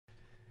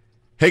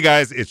Hey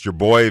guys, it's your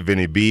boy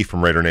Vinny B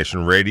from Raider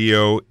Nation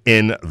Radio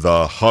in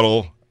the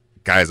huddle.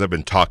 Guys, I've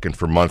been talking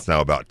for months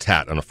now about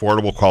TAT, an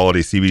affordable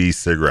quality CBD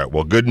cigarette.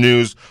 Well, good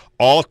news,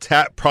 all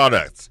TAT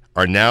products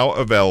are now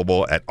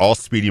available at all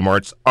Speedy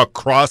Marts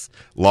across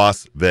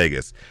Las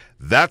Vegas.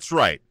 That's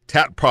right,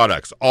 TAT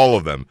products, all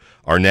of them,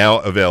 are now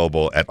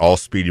available at all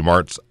Speedy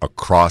Marts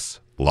across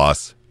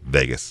Las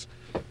Vegas.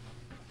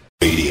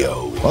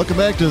 Radio. Welcome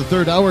back to the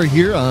third hour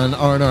here on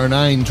R&R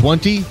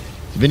 920.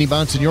 Vinny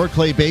Bonsignor,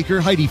 Clay Baker,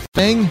 Heidi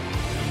Fang.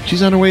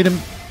 She's on her way to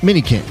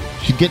minicamp.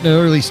 She's getting an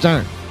early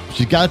start.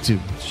 She's got to.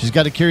 She's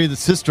got to carry the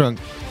Systrunk.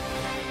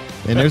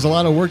 And there's a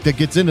lot of work that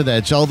gets into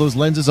that. All those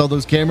lenses, all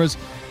those cameras.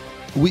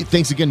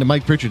 Thanks again to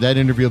Mike Pritchard. That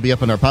interview will be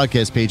up on our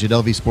podcast page at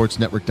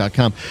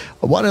lvsportsnetwork.com.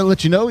 I want to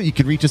let you know you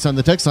can reach us on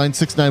the text line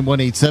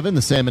 69187,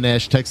 the Sam and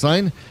Ash text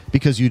line,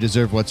 because you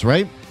deserve what's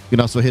right. You can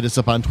also hit us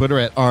up on Twitter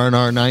at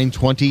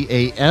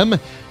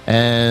RNR920AM,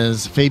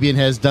 as Fabian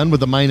has done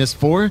with the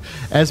 -4,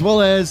 as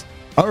well as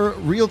our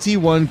Realty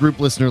One group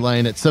listener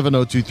line at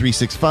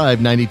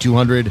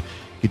 702-365-9200. You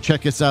can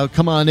check us out.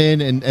 Come on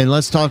in and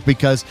let's talk,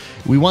 because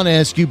we want to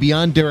ask you,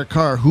 beyond Derek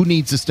Carr, who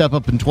needs to step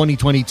up in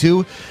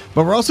 2022.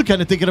 But we're also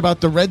kind of thinking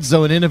about the red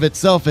zone in of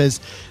itself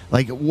as,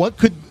 like, what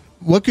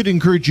could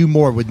encourage you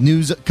more with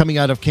news coming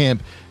out of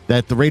camp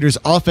that the Raiders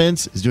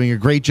offense is doing a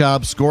great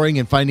job scoring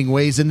and finding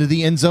ways into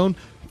the end zone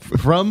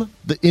from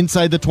the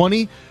inside the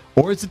 20?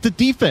 Or is it the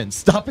defense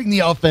stopping the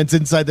offense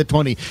inside the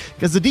 20?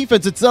 Because the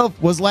defense itself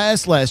was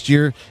last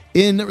year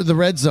in the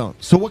red zone.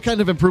 So what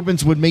kind of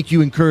improvements would make you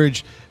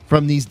encouraged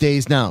from these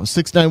days now?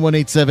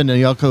 69187, and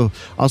you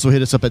also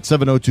hit us up at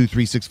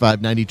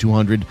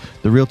 702-365-9200,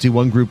 the Realty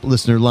One Group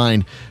listener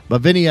line.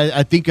 But Vinny,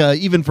 I think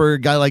even for a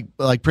guy like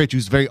Pritch,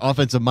 who's very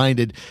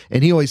offensive-minded,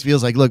 and he always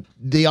feels like, look,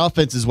 the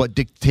offense is what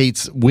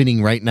dictates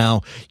winning right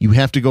now. You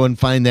have to go and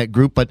find that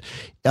group. But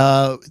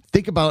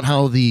think about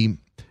how the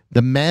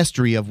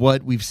mastery of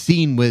what we've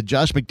seen with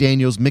Josh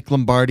McDaniels, Mick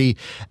Lombardi,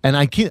 and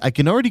I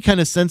can already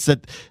kind of sense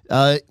that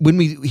when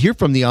we hear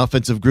from the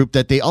offensive group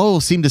that they all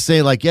seem to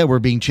say, like, yeah, we're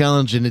being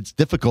challenged and it's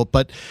difficult,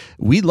 but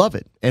we love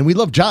it. And we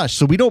love Josh,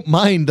 so we don't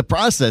mind the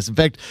process. In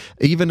fact,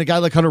 even a guy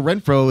like Hunter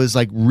Renfrow is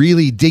like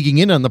really digging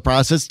in on the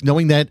process,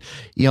 knowing that,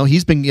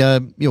 he's been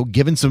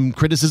given some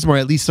criticism or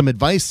at least some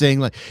advice saying,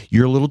 like,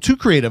 you're a little too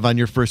creative on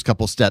your first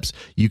couple steps.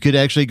 You could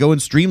actually go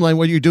and streamline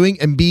what you're doing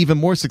and be even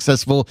more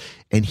successful.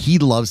 And he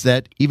loves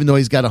that, even though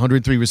he's got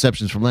 103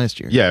 receptions from last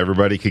year. Yeah,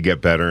 everybody could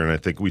get better, and I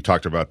think we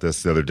talked about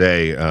this the other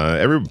day.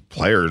 Every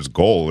player's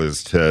goal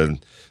is to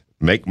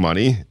make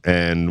money,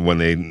 and when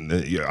they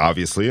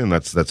obviously, and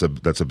that's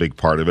a big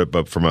part of it.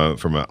 But from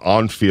an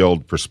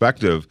on-field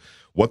perspective,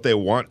 what they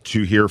want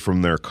to hear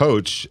from their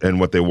coach and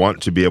what they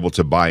want to be able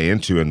to buy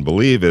into and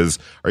believe is,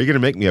 are you going to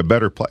make me a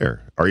better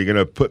player? Are you going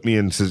to put me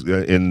in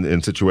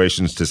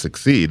situations to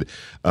succeed?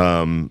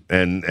 And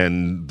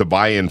the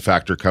buy-in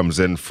factor comes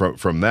in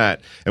from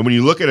that. And when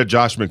you look at a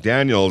Josh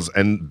McDaniels,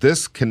 and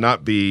this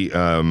cannot be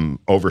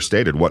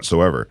overstated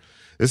whatsoever,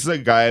 this is a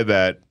guy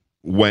that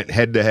went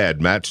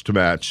head-to-head,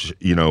 match-to-match,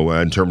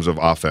 in terms of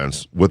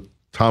offense with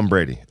Tom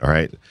Brady, all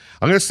right?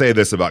 I'm going to say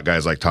this about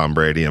guys like Tom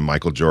Brady and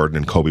Michael Jordan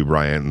and Kobe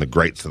Bryant and the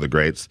greats of the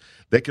greats.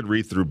 They could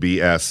read through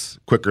BS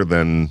quicker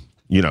than,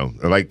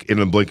 like in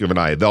the blink of an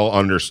eye. They'll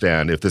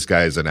understand if this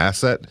guy is an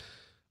asset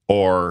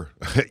or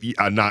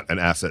not an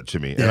asset to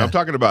me. Yeah. And I'm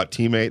talking about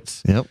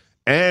teammates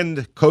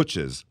and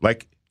coaches.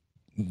 Like,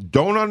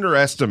 don't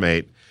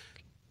underestimate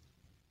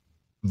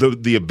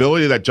the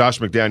ability that Josh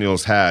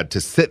McDaniels had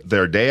to sit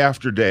there day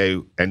after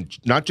day and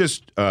not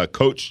just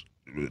coach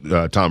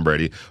Tom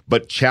Brady,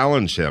 but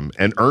challenge him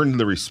and earn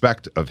the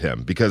respect of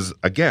him. Because,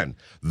 again,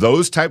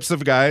 those types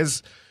of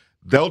guys,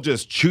 they'll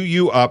just chew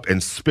you up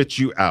and spit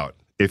you out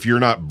if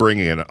you're not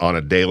bringing it on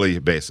a daily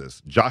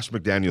basis. Josh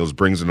McDaniels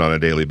brings it on a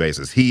daily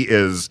basis. He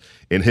is,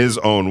 in his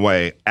own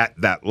way, at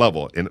that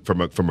level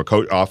from a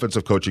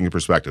offensive coaching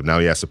perspective. Now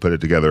he has to put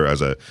it together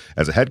as a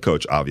head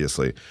coach,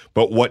 obviously.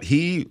 But what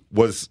he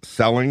was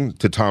selling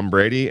to Tom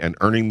Brady and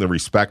earning the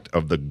respect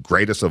of the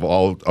greatest of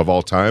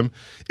all time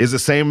is the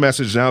same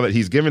message now that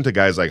he's given to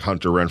guys like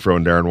Hunter Renfrow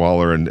and Darren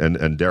Waller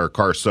and Derek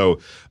Carr. So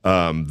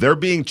they're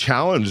being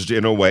challenged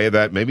in a way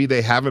that maybe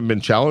they haven't been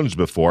challenged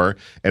before.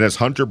 And as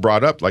Hunter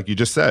brought up, like you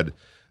just said,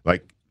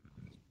 like,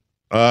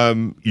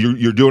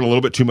 you're doing a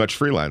little bit too much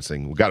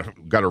freelancing. We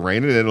got to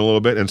rein it in a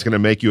little bit, and it's going to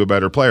make you a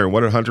better player. And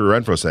what did Hunter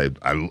Renfrow say?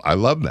 I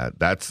love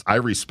that. I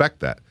respect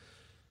that.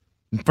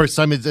 First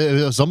time it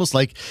was almost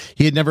like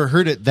he had never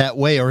heard it that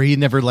way, or he had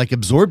never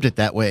absorbed it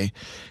that way.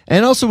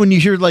 And also when you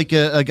hear like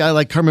a guy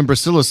like Carmen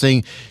Brasillo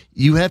saying,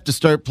 you have to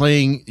start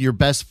playing your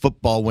best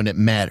football when it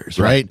matters,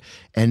 right?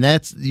 And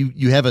that's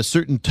you have a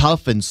certain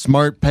tough and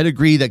smart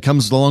pedigree that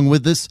comes along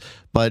with this,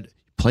 but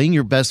playing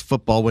your best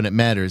football when it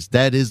matters,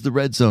 that is the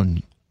red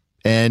zone.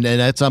 And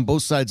that's on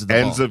both sides of the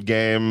ends ball. Of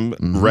game,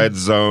 red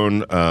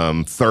zone,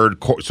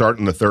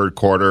 starting the third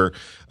quarter.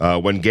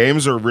 When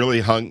games are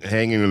really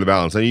hanging in the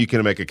balance, then you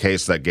can make a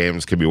case that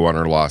games can be won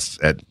or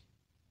lost at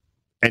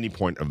any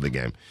point of the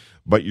game.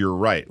 But you're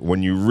right.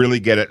 When you really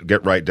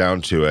get right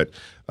down to it,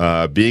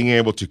 being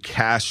able to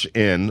cash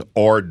in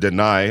or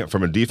deny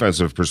from a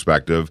defensive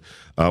perspective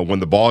when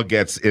the ball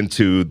gets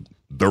into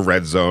the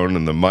red zone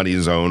and the money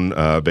zone,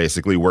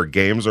 basically, where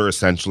games are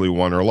essentially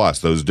won or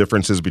lost. Those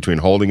differences between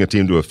holding a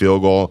team to a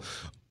field goal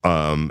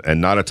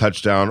and not a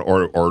touchdown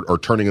or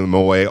turning them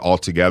away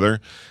altogether,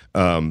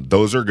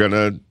 those are going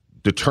to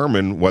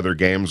determine whether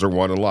games are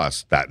won and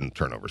lost. That and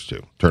turnovers,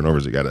 too.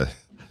 Turnovers, you got to...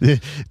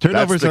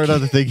 Turnovers are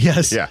another thing,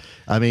 yes. Yeah.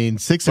 I mean,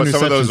 6 but interceptions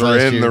some of those are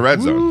in the red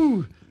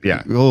zone.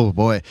 Yeah. Oh,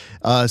 boy.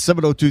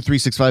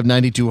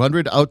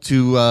 702-365-9200. Out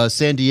to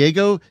San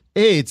Diego.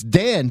 Hey, it's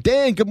Dan.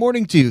 Dan, good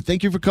morning to you.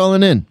 Thank you for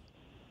calling in.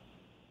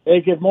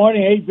 Hey, good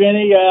morning. Hey,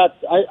 Vinny. I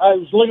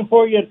was looking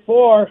for you at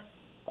 4,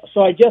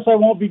 so I guess I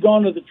won't be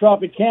going to the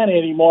Tropicana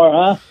anymore,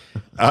 huh?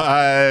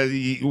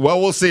 Well,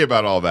 we'll see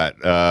about all that.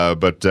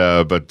 But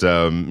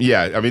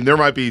yeah, I mean, there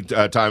might be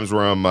times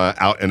where I'm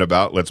out and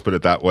about. Let's put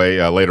it that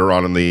way. Later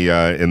on in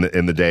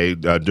the day,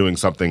 doing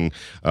something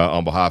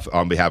on behalf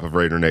of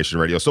Raider Nation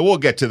Radio. So we'll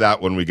get to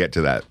that when we get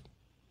to that.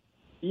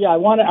 Yeah, I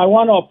want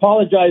to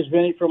apologize,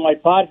 Vinny, for my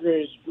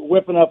Padres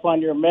whipping up on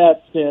your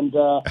Mets, and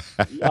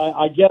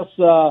I guess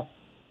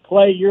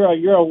Clay,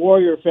 you're a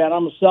Warrior fan.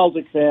 I'm a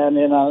Celtic fan,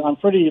 and I'm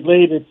pretty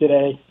elated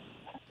today.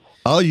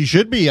 Oh, you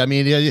should be. I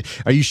mean,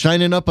 are you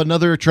shining up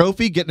another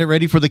trophy, getting it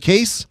ready for the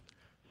case?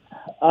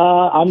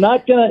 I'm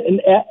not going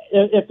to.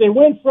 If they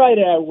win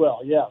Friday, I will,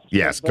 yes.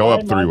 Yes, go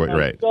up 3 way,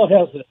 right. Still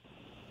hesitant.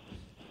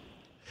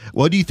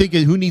 What do you think?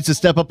 Who needs to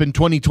step up in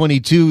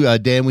 2022,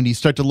 Dan, when you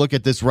start to look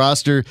at this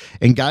roster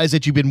and guys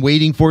that you've been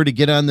waiting for to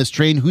get on this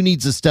train? Who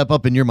needs to step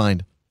up in your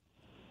mind?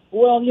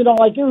 Well,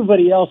 like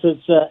everybody else,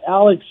 it's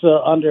Alex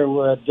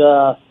Underwood.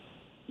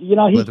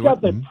 He's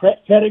got the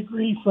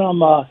pedigree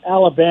from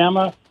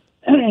Alabama.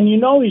 And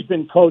he's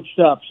been coached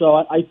up. So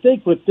I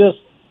think with this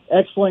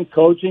excellent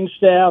coaching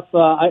staff,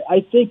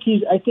 I think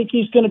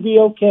he's going to be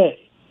okay.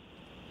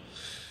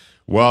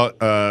 Well,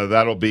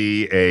 that'll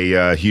be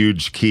a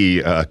huge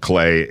key,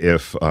 Clay.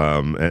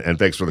 And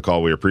thanks for the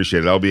call. We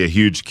appreciate it. That'll be a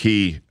huge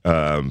key.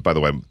 By the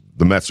way,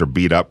 the Mets are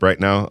beat up right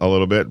now a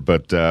little bit,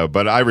 but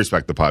I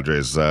respect the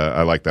Padres.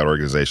 I like that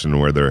organization and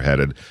where they're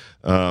headed.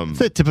 It's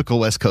a typical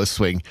West Coast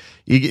swing.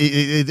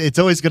 It's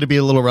always going to be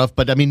a little rough,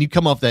 but I mean, you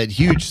come off that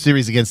huge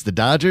series against the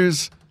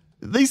Dodgers.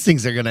 These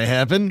things are going to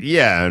happen.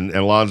 Yeah, and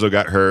Alonso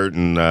got hurt,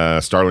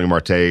 and Starling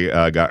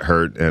Marte got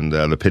hurt, and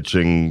the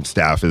pitching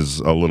staff is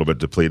a little bit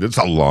depleted. It's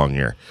a long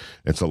year.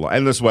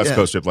 And this West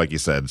Coast trip, like you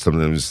said,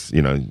 sometimes,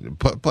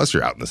 plus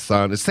you're out in the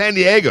sun. It's San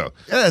Diego.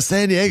 Yeah,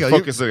 San Diego.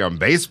 Focusing on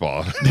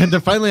baseball. And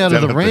they're finally out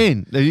of the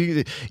rain.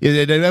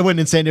 I went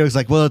in San Diego. It's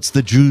like, well, it's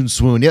the June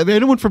swoon. Yeah, I mean,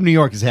 anyone from New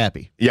York is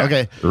happy. Yeah,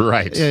 okay,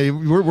 right. Yeah,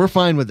 we're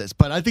fine with this.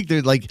 But I think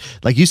they're like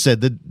you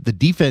said, the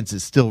defense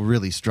is still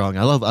really strong.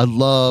 I love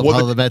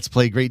how the Mets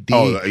play great D.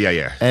 Oh,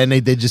 yeah. And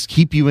they just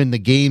keep you in the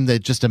game. That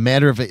just a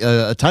matter of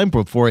a time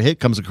before a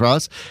hit comes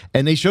across.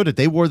 And they showed it.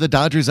 They wore the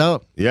Dodgers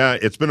out. Yeah,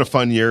 it's been a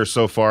fun year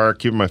so far.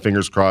 Keeping my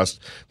fingers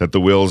crossed that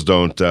the wheels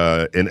don't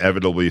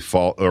inevitably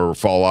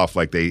fall off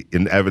like they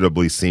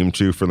inevitably seem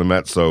to for the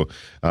Mets. So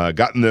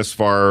gotten this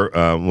far,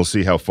 we'll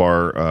see how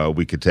far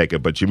we could take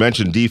it. But you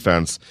mentioned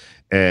defense,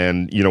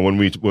 and when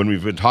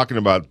we've been talking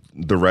about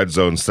the red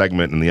zone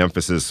segment and the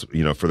emphasis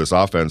for this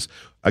offense,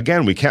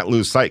 again, we can't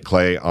lose sight,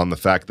 Clay, on the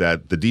fact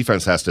that the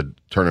defense has to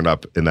turn it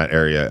up in that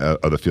area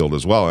of the field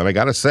as well. And I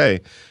got to say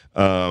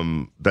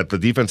that the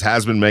defense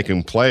has been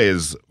making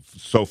plays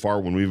so far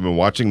when we've been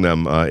watching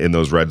them in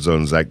those red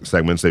zone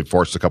segments. They've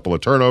forced a couple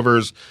of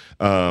turnovers.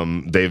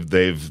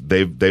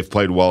 They've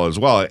played well as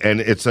well,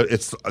 and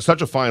it's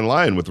such a fine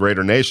line with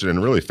Raider Nation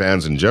and really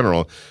fans in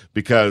general,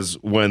 because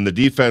when the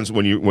defense,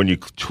 when you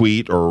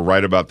tweet or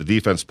write about the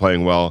defense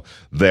playing well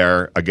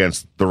there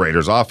against the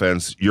Raiders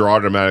offense, you're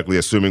automatically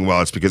assuming,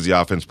 well, it's because the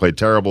offense played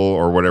terrible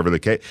or whatever the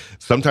case.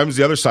 Sometimes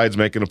the other side's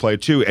making a play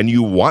too, and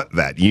you want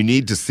that. You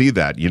need to see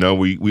that.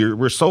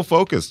 We're so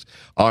focused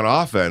on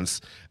offense.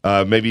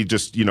 Maybe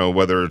just,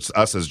 whether it's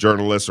us as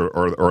journalists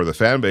or the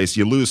fan base,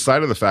 you lose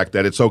sight of the fact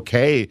that it's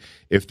okay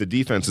if the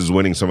defense is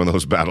winning some of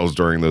those battles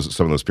during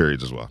some of those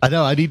periods as well. I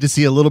know. I need to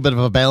see a little bit of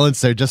a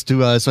balance there just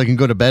to so I can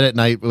go to bed at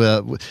night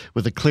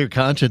with a clear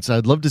conscience.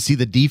 I'd love to see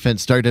the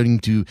defense starting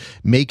to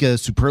make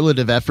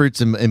superlative efforts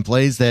and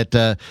plays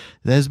that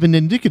has been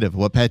indicative of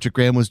what Patrick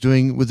Graham was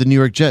doing with the New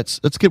York Jets.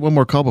 Let's get one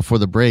more call before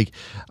the break.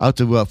 Out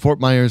to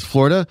Fort Myers,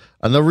 Florida,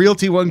 on the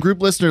Realty One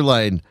Group listener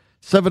line.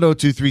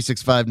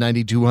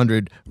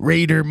 702-365-9200.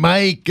 Raider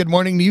Mike, good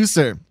morning to you,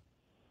 sir.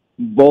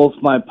 Both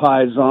my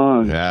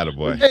paisans.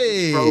 Attaboy.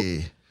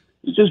 Hey.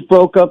 You just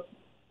broke up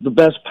the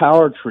best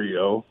power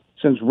trio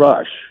since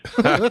Rush.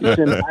 It's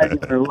in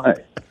LA.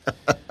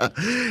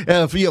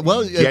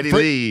 Geddy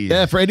Lee.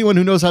 Yeah, for anyone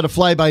who knows how to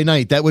fly by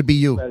night, that would be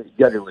you. That is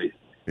Geddy Lee.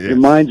 Yes. Your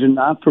minds are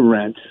not for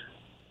rent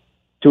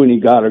to any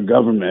god or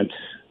government.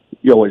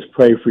 You always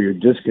pray for your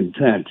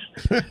discontent.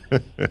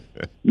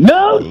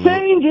 No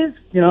changes,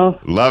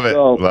 Love it.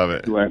 So, Love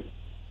it.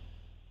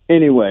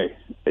 Anyway,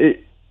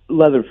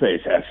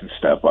 Leatherface has to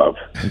step up.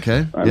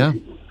 Okay, I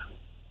mean,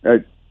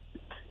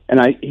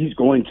 he's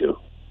going to.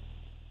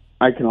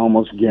 I can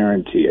almost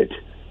guarantee it.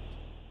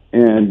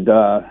 And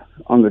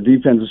on the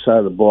defensive side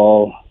of the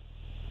ball,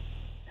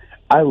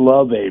 I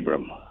love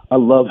Abram. I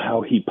love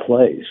how he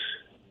plays.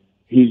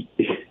 He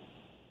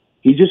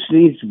just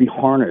needs to be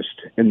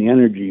harnessed and the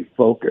energy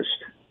focused.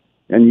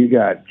 And you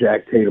got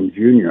Jack Tatum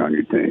Jr. on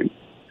your team.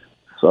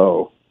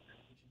 So,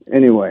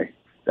 anyway,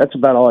 that's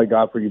about all I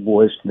got for you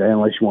boys today,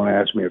 unless you want to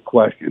ask me a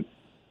question.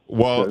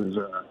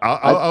 Well,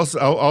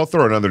 I'll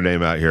throw another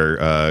name out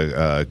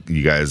here,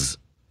 you guys.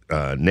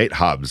 Nate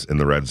Hobbs in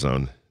the red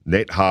zone.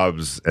 Nate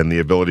Hobbs and the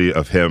ability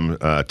of him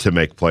to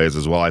make plays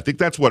as well. I think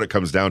that's what it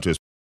comes down to.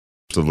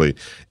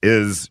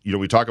 Is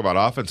we talk about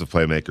offensive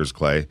playmakers,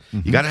 Clay.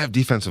 Mm-hmm. You got to have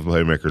defensive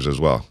playmakers as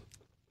well.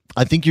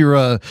 I think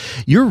you're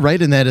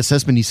right in that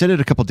assessment. You said it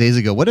a couple days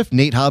ago. What if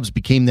Nate Hobbs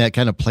became that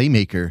kind of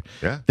playmaker?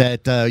 Yeah.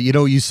 That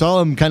you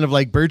saw him kind of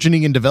like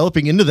burgeoning and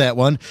developing into that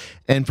one,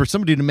 and for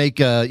somebody to make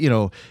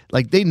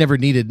like they never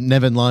needed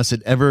Nevin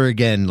Lawson ever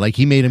again. Like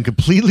he made him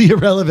completely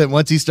irrelevant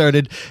once he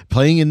started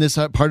playing in this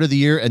part of the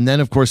year, and then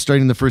of course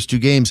starting the first 2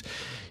 games.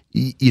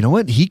 You know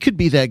what? He could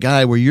be that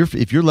guy where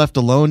if you're left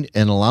alone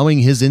and allowing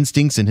his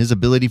instincts and his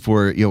ability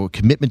for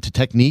commitment to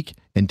technique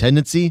and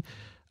tendency,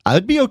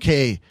 I'd be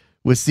okay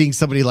with seeing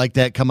somebody like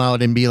that come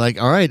out and be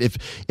like, all right,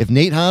 if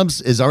Nate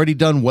Hobbs has already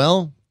done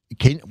well,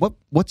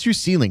 what's your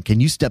ceiling? Can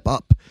you step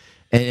up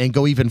and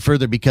go even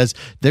further? Because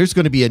there's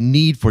going to be a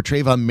need for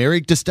Trayvon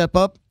Merrick to step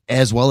up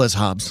as well as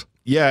Hobbs.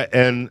 Yeah,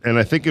 and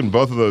I think in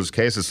both of those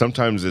cases,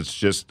 sometimes it's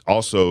just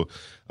also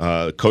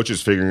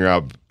coaches figuring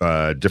out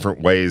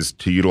different ways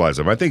to utilize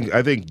them. I think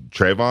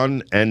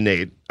Trayvon and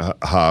Nate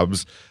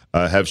Hobbs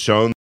have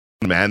shown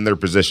to man their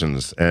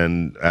positions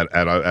and at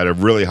a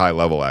really high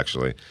level,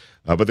 actually.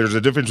 But there's a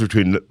difference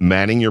between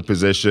manning your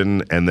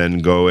position and then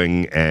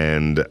going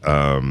and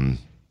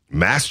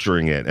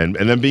mastering it, and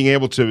then being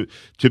able to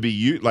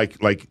be like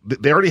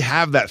they already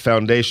have that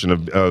foundation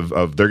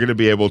of they're going to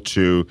be able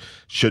to,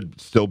 should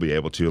still be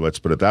able to, let's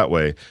put it that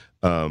way,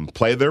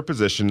 play their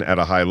position at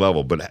a high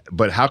level.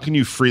 But how can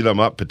you free them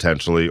up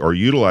potentially or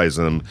utilize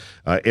them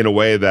in a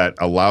way that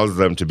allows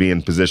them to be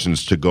in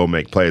positions to go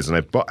make plays?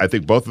 And I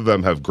think both of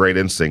them have great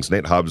instincts.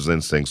 Nate Hobbs'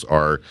 instincts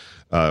are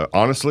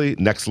honestly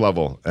next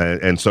level,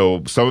 and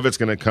so some of it's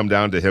going to come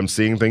down to him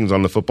seeing things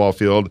on the football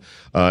field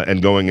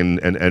and going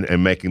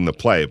and making the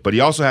play. But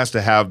he also has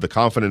to have the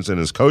confidence in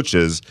his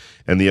coaches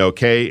and the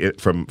okay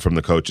from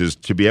the coaches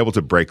to be able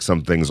to break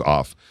some things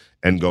off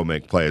and go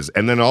make plays.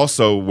 And then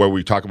also where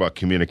we talk about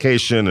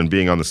communication and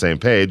being on the same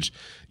page,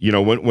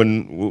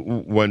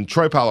 when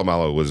Troy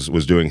Polamalu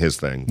was doing his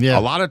thing, a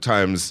lot of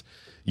times,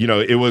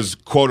 it was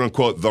quote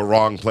unquote the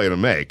wrong play to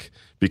make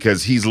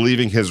because he's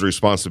leaving his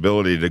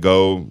responsibility to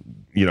go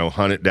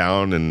hunt it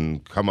down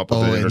and come up with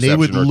an interception. And they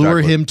would lure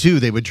him too.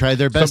 They would try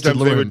their best Sometimes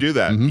to lure him. they would do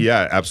that. Mm-hmm.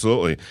 Yeah,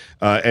 absolutely.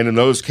 And in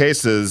those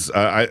cases,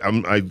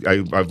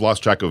 I've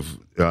lost track of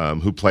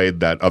who played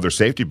that other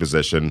safety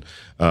position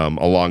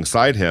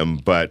alongside him,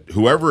 but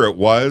whoever it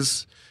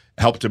was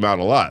helped him out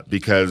a lot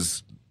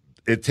because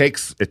it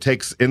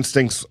takes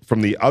instincts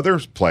from the other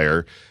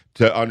player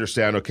to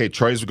understand, okay,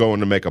 Troy's going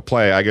to make a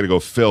play. I got to go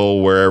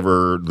fill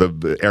wherever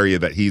the area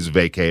that he's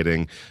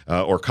vacating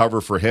or cover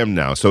for him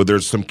now. So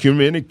there's some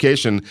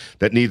communication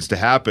that needs to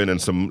happen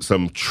and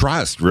some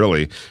trust,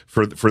 really,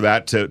 for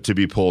that to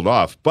be pulled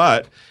off.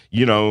 But,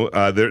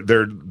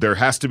 there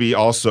has to be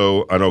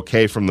also an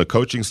okay from the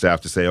coaching staff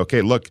to say,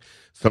 okay, look,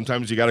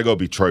 sometimes you got to go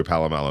be Troy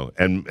Polamalu.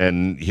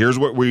 And here's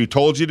what we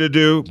told you to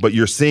do, but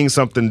you're seeing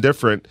something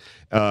different.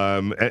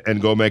 And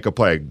go make a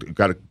play.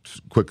 Got a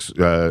quick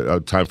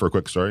time for a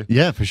quick story?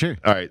 Yeah, for sure.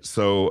 All right.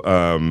 So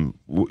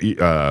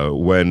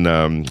when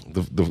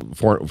the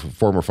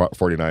former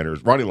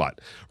 49ers,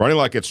 Ronnie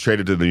Lott gets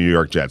traded to the New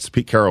York Jets.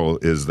 Pete Carroll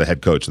is the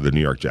head coach of the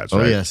New York Jets,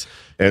 right? Oh, yes.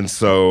 And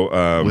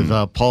so with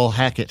Paul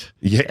Hackett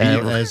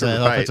as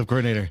offensive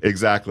coordinator.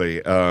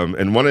 Exactly.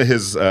 And one of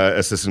his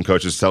assistant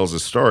coaches tells a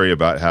story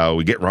about how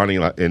we get Ronnie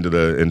Lott into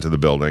the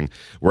building.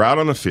 We're out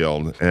on the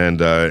field,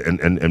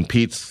 and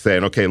Pete's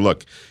saying, okay,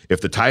 look, if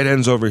the tight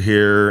end's over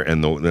here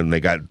and then they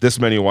got this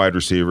many wide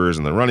receivers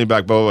and the running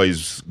back, blah, blah, blah,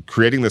 he's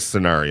creating this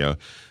scenario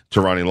to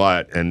Ronnie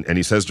Lott. And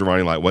he says to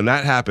Ronnie Lott, when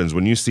that happens,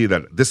 when you see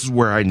that, this is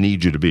where I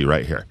need you to be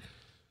right here.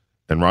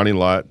 And Ronnie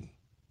Lott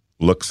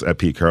looks at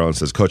Pete Carroll and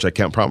says, Coach, I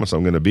can't promise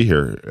I'm going to be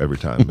here every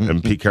time.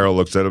 And Pete Carroll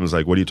looks at him and is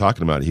like, what are you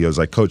talking about? He goes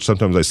like, Coach,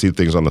 sometimes I see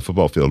things on the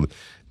football field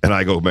and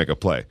I go make a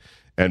play.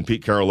 And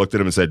Pete Carroll looked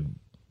at him and said,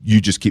 you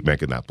just keep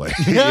making that play.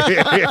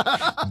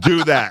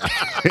 Do that.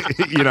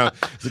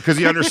 Because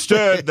he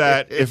understood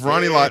that if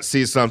Ronnie Lott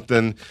sees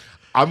something,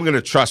 I'm going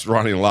to trust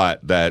Ronnie Lott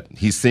that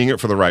he's seeing it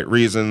for the right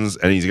reasons,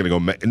 and he's going to go.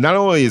 Not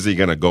only is he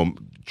going to go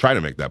try to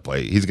make that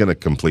play, he's going to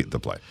complete the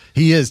play.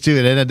 He is too,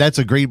 and that's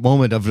a great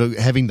moment of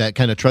having that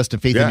kind of trust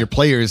and faith in your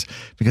players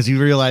because you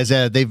realize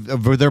that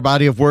for their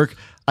body of work,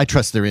 I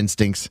trust their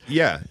instincts.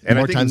 Yeah, and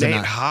I think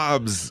Nate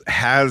Hobbs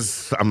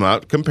has, I'm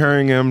not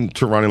comparing him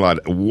to Ronnie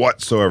Lott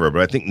whatsoever,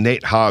 but I think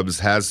Nate Hobbs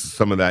has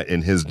some of that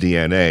in his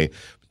DNA,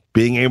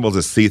 being able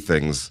to see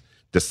things,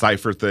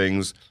 decipher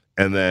things,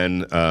 and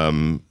then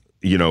have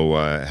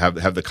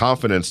the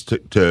confidence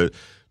to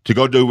to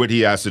go do what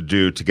he has to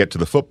do to get to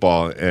the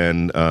football.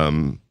 And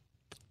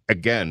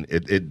again,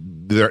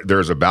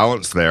 there's a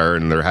balance there,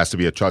 and there has to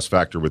be a trust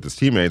factor with his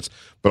teammates,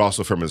 but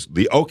also from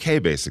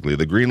basically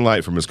the green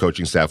light from his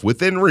coaching staff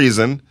within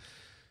reason.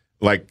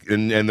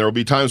 And there will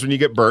be times when you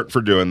get burnt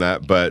for doing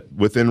that, but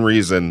within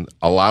reason,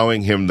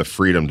 allowing him the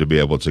freedom to be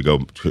able to go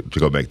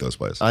make those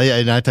plays.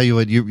 And I tell you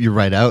what, you're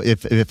right.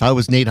 If I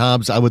was Nate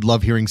Hobbs, I would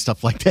love hearing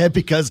stuff like that,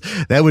 because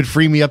that would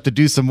free me up to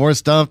do some more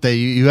stuff that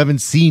you haven't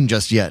seen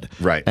just yet.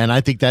 Right. And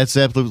I think that's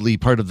absolutely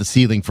part of the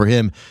ceiling for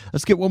him.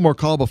 Let's get one more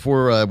call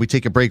before we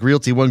take a break.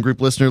 Realty One Group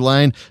listener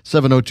line,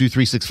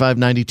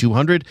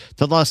 702-365-9200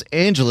 to Los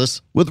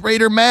Angeles with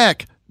Raider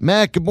Mac.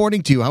 Mac, good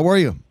morning to you. How are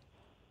you?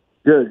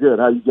 Good.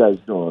 How you guys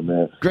doing,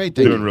 man? Great.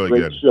 Doing really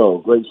good.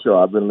 Great show.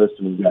 I've been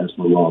listening to you guys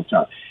for a long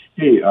time.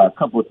 Hey, a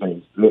couple of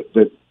things.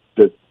 The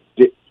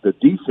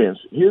defense.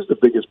 Here's the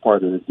biggest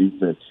part of the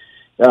defense.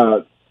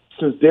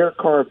 Since Derek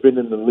Carr has been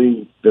in the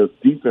league, the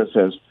defense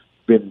has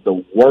been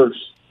the worst.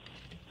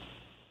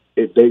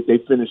 They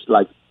finished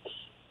like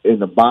in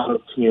the bottom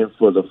 10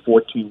 for the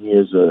 14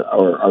 years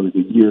or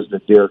the years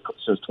that Derek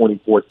since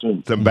 2014.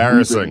 It's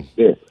embarrassing.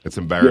 It's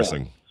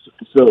embarrassing.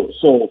 Yeah.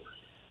 So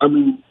I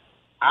mean.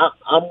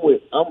 I'm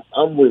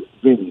with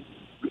Vinny.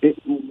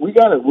 We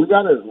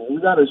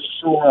gotta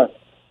shore up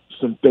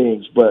some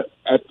things, but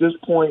at this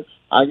point,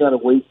 I gotta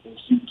wait and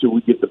see till we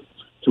get the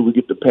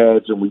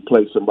pads and we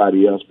play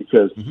somebody else,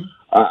 because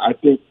I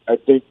think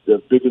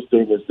the biggest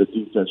thing is the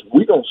defense.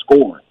 We don't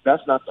score.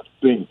 That's not the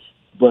thing.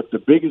 But the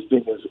biggest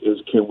thing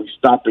is can we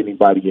stop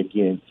anybody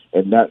again?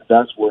 And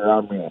that's where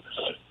I'm at.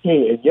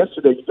 Hey, and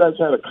yesterday you guys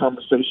had a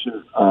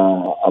conversation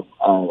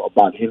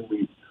about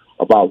Henry,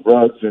 about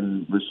Ruggs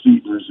and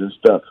receivers and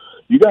stuff.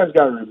 You guys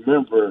got to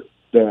remember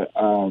that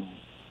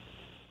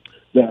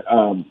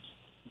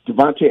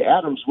Davante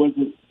Adams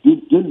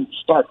didn't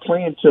start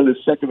playing till his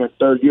second or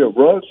third year.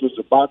 Ruggs was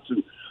about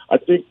to. I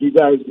think you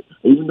guys,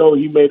 even though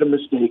he made a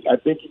mistake, I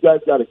think you guys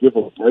got to give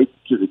a break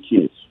to the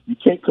kids. You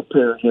can't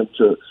compare him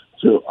to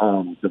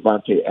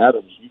Davante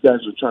Adams. You guys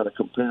were trying to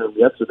compare him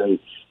yesterday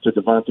to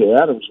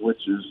Davante Adams,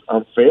 which is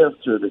unfair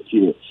to the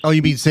kid. Oh,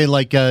 you mean say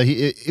like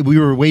we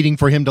were waiting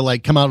for him to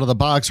like come out of the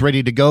box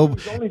ready to go? It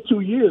was only 2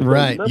 years,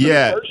 right?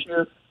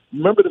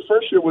 Remember the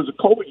first year was a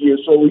COVID year,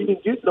 so he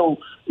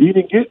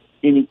didn't get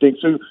anything.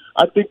 So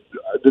I think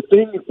the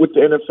thing with the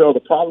NFL, the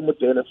problem with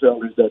the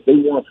NFL is that they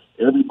want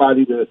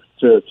everybody to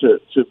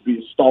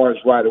be stars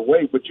right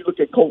away. But you look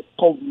at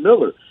Colton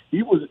Miller.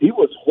 He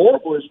was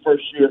horrible his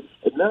first year,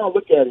 and now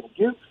look at him.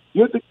 Give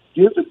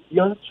the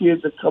young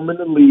kids that come in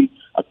the league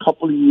a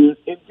couple of years,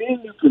 and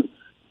then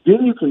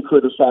you can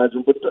criticize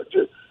them. But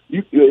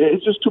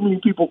it's just too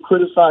many people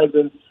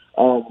criticizing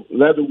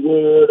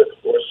Leatherwood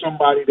or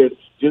somebody that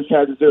just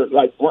had to do it.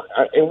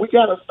 And we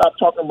got to stop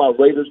talking about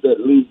Raiders that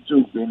lead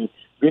too, Benny.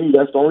 Benny,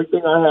 that's the only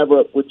thing I have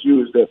up with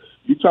you is that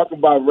you talk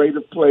about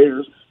Raider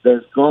players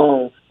that's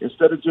gone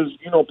instead of just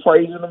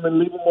praising them and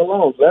leaving them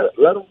alone.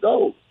 Let them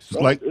go.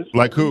 Like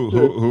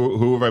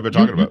who have I been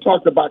talking about? You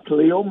talked about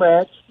Khalil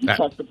Mack. You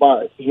talked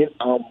about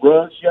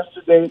Ruggs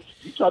yesterday.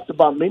 You talked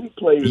about many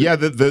players. Yeah,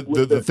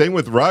 the thing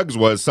with Ruggs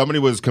was somebody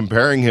was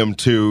comparing him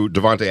to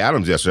Davante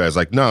Adams yesterday. I was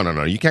like, no,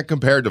 you can't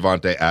compare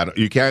Davante Adams.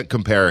 You can't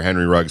compare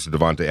Henry Ruggs to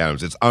Davante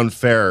Adams. It's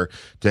unfair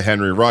to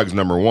Henry Ruggs.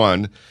 Number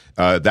one.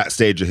 That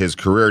stage of his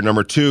career.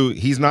 Number two,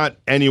 he's not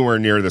anywhere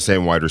near the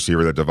same wide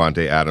receiver that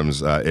Davante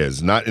Adams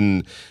is. Not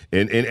in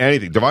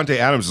anything. Davante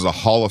Adams is a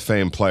Hall of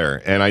Fame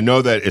player, and I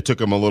know that it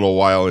took him a little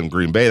while in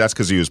Green Bay. That's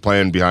because he was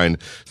playing behind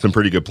some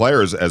pretty good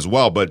players as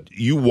well. But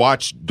you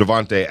watch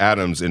Davante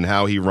Adams and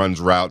how he runs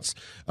routes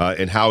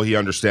and how he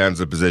understands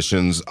the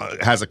positions,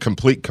 has a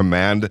complete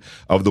command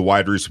of the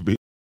wide receiver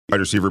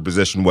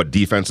position, what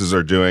defenses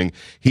are doing.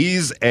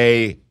 He's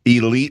a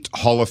elite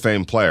Hall of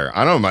Fame player.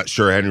 I'm not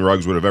sure Henry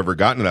Ruggs would have ever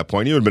gotten to that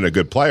point. He would have been a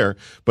good player,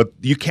 but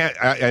you can't.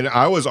 And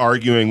I was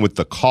arguing with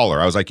the caller.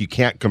 I was like, you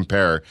can't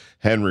compare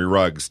Henry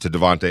Ruggs to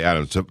Davante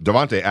Adams.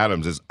 Davante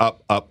Adams is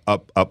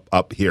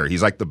up here.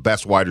 He's like the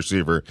best wide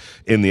receiver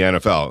in the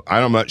NFL.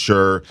 I'm not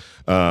sure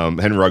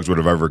Henry Ruggs would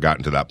have ever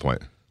gotten to that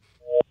point.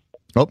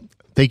 Oh.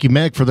 Thank you,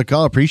 Mac, for the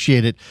call.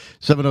 Appreciate it.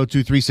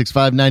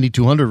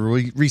 702-365-9200.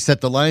 We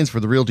reset the lines for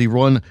the Realty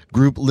One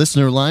Group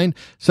listener line.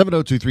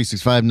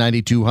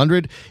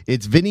 702-365-9200.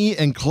 It's Vinny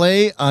and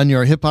Clay on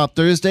your Hip Hop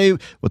Thursday.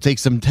 We'll take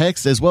some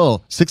text as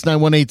well.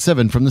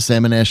 69187 from the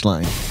Salmon Ash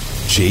line.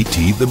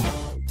 JT the...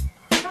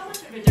 How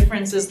much of a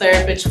difference is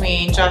there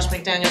between Josh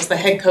McDaniels, the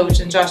head coach,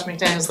 and Josh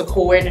McDaniels, the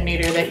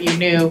coordinator that you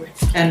knew,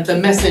 and the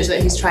message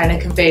that he's trying to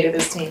convey to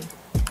this team?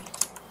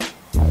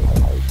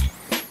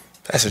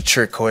 That's a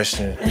trick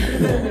question.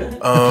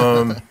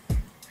 The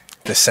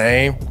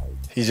same.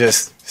 He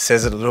just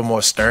says it a little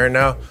more stern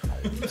now.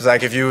 It's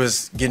like if you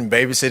was getting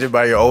babysitted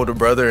by your older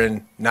brother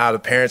and now the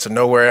parents are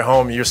nowhere at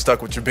home and you're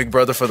stuck with your big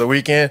brother for the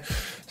weekend.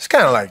 It's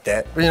kind of like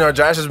that. But,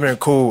 Josh has been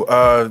cool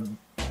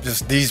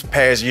just these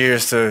past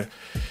years to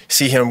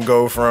see him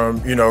go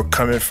from,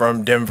 coming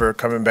from Denver,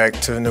 coming back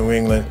to New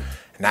England.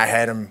 and I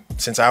had him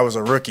since I was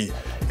a rookie.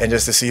 And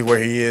just to see where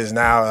he is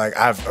now, like,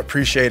 I've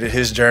appreciated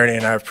his journey,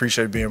 and I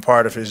appreciate being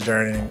part of his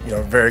journey. And, you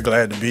know, very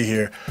glad to be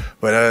here.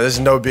 But there's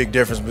no big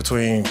difference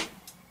between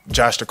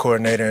Josh the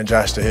coordinator and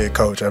Josh the head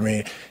coach. I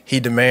mean, he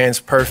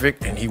demands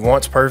perfect and he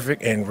wants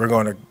perfect, and we're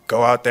going to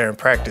go out there and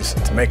practice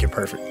to make it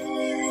perfect.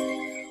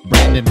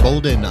 Brandon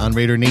Bolden on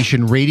Raider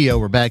Nation Radio.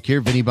 We're back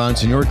here. Vinny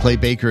Bonsignore, Clay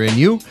Baker, and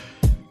you.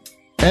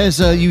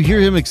 As you hear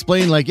him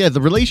explain, the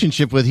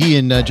relationship with he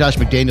and Josh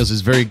McDaniels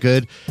is very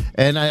good,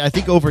 and I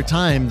think over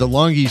time, the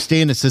longer you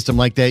stay in a system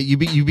like that,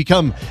 you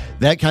become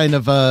that kind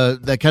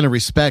of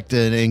respect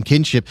and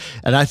kinship.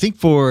 And I think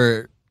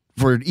for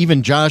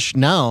even Josh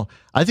now,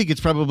 I think it's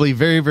probably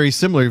very, very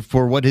similar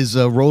for what his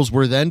roles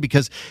were then,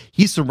 because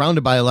he's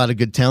surrounded by a lot of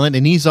good talent,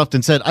 and he's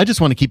often said, I just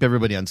want to keep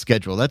everybody on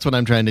schedule. That's what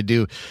I'm trying to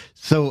do.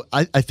 So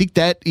I think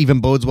that even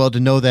bodes well to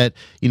know that,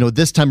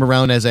 this time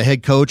around as a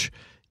head coach,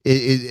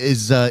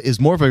 is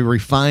more of a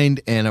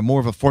refined and a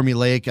more of a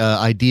formulaic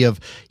idea of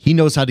he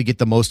knows how to get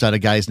the most out of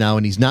guys now,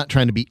 and he's not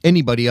trying to be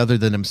anybody other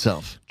than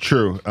himself.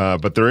 True,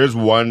 but there is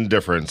one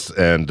difference,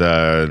 and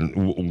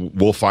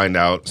we'll find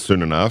out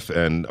soon enough,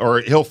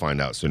 or he'll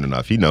find out soon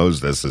enough. He knows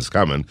this is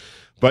coming.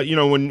 But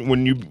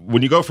when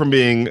you go from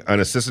being an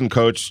assistant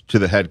coach to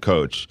the head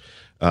coach,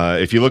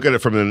 if you look at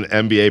it from an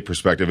NBA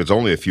perspective, it's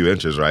only a few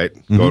inches, right?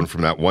 Mm-hmm. Going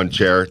from that one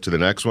chair to the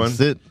next one.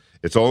 That's it.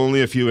 It's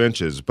only a few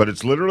inches, but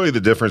it's literally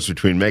the difference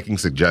between making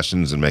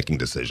suggestions and making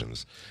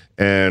decisions.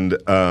 And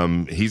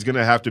he's going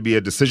to have to be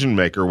a decision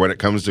maker when it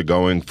comes to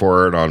going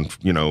for it on,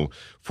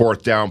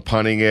 fourth down,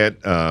 punting it,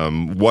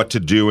 what to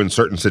do in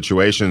certain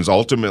situations.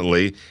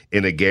 Ultimately,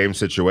 in a game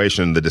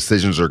situation, the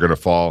decisions are going to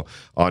fall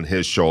on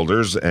his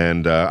shoulders.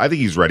 And I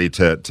think he's ready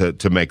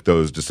to make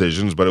those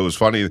decisions. But it was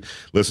funny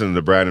listening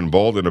to Brandon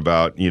Bolden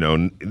about,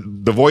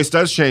 the voice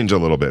does change a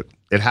little bit.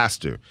 It has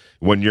to.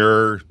 When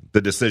you're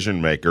the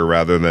decision maker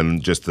rather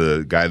than just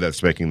the guy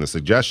that's making the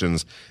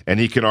suggestions, and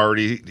he can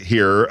already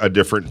hear a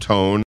different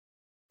tone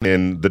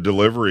in the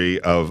delivery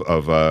of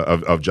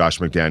Josh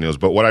McDaniels.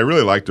 But what I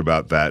really liked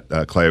about that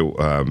Clay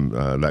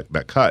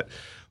that cut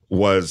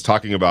was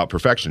talking about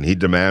perfection. He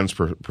demands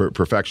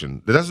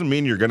perfection. That doesn't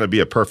mean you're going to be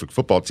a perfect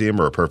football team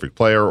or a perfect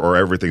player or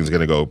everything's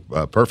going to go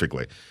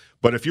perfectly.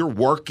 But if you're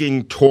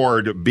working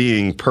toward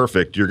being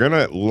perfect, you're going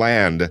to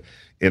land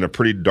in a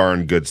pretty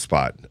darn good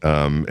spot.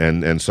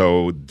 And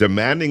so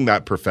demanding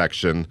that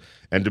perfection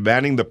and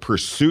demanding the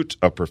pursuit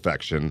of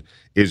perfection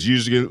is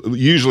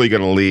usually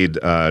going to lead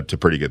to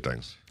pretty good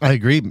things. I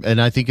agree.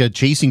 And I think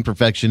chasing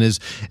perfection is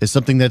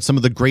something that some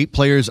of the great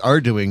players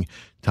are doing.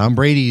 Tom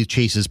Brady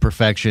chases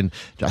perfection.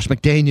 Josh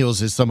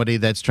McDaniels is somebody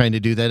that's trying to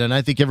do that. And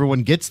I think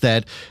everyone gets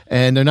that,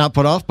 and they're not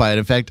put off by it.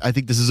 In fact, I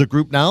think this is a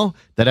group now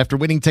that after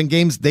winning 10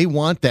 games, they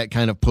want that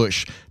kind of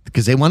push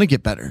because they want to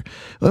get better.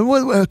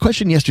 A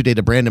question yesterday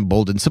to Brandon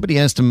Bolden. Somebody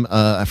asked him,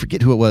 I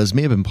forget who it was,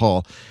 may have been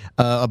Paul,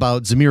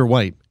 about Zamir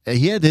White.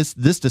 He had this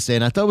to say,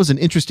 and I thought it was an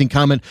interesting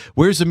comment.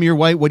 Where's Zamir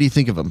White? What do you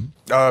think of him?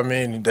 I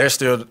mean, they're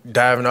still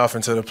diving off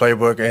into the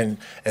playbook, and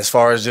as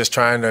far as just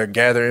trying to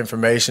gather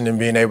information and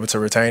being able to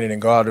retain it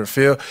and go out to the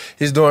field,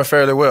 he's doing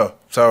fairly well.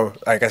 So,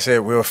 like I said,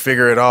 we'll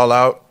figure it all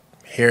out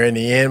here in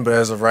the end, but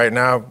as of right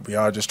now, we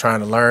are just trying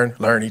to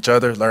learn each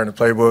other, learn the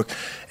playbook,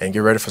 and get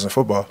ready for some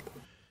football.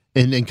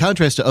 In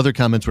contrast to other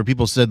comments where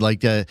people said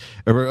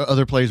or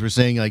other players were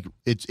saying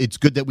it's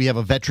good that we have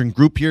a veteran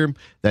group here,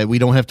 that we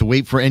don't have to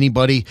wait for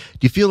anybody. Do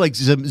you feel like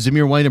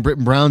Zamir White and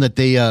Britton Brown that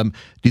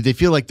do they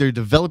feel like they're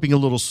developing a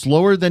little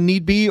slower than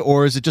need be,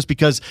 or is it just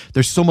because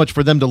there's so much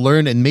for them to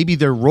learn and maybe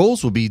their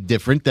roles will be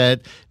different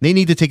that they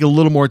need to take a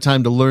little more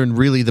time to learn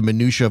really the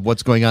minutia of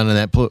what's going on in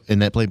that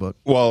playbook?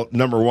 Well,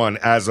 number one,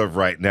 as of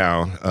right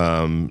now,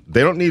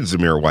 they don't need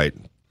Zamir White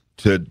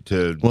to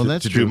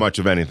do much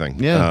of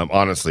anything,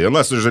 honestly,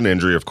 unless there's an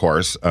injury, of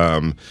course,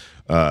 and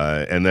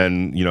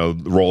then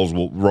roles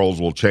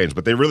will change.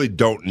 But they really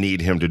don't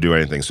need him to do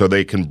anything, so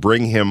they can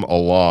bring him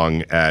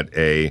along at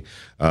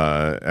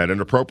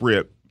an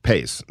appropriate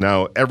pace.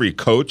 Now, every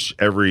coach,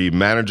 every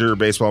manager,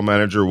 baseball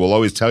manager will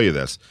always tell you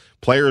this.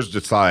 Players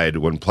decide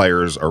when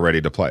players are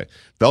ready to play.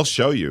 They'll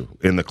show you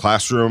in the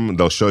classroom.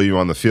 They'll show you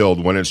on the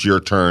field when it's your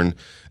turn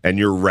and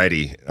you're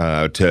ready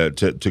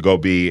to go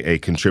be a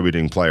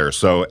contributing player.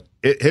 So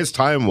his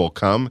time will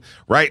come.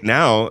 Right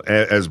now,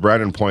 as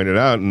Brandon pointed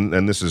out,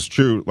 and this is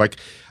true,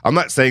 I'm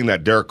not saying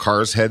that Derek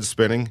Carr's head's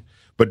spinning,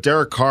 but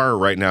Derek Carr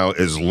right now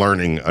is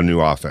learning a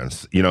new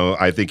offense.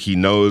 I think he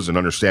knows and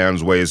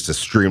understands ways to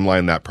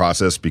streamline that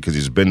process because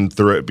he's been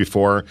through it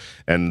before,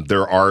 and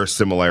there are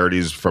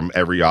similarities from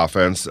every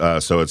offense,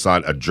 so it's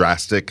not a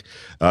drastic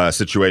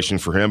situation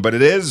for him, but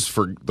it is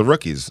for the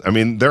rookies. I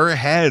mean, their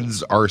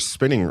heads are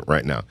spinning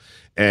right now,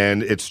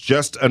 and it's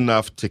just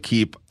enough to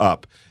keep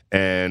up.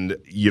 And,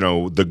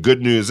 the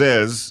good news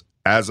is,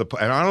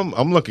 and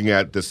I'm looking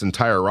at this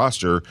entire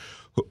roster,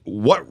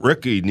 what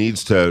rookie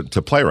needs to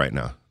play right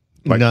now?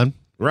 None.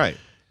 Right.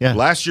 Yeah.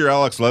 Last year,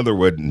 Alex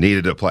Leatherwood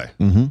needed to play.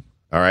 Mm-hmm.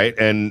 All right.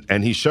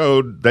 And he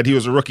showed that he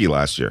was a rookie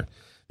last year.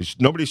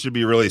 Nobody should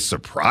be really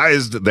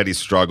surprised that he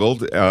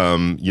struggled,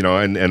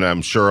 and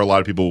I'm sure a lot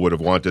of people would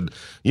have wanted,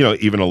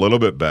 even a little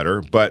bit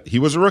better. But he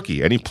was a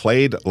rookie, and he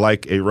played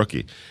like a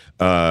rookie.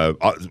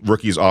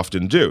 Rookies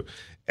often do.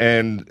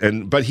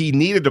 But he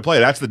needed to play.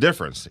 That's the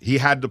difference. He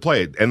had to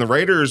play. And the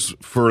Raiders,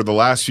 for the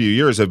last few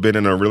years, have been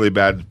in a really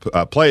bad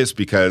place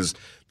because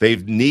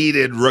they've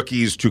needed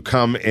rookies to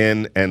come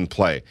in and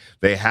play.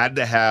 They had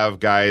to have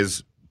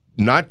guys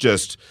not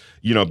just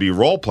be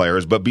role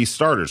players, but be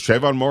starters.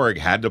 Trayvon Moehrig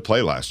had to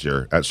play last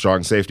year at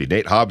strong safety.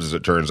 Nate Hobbs, as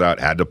it turns out,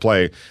 had to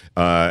play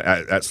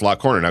at slot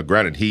corner. Now,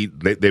 granted,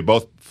 they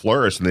both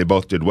flourished and they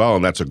both did well,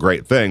 and that's a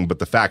great thing. But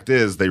the fact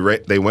is, they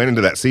went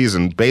into that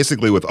season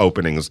basically with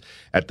openings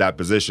at that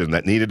position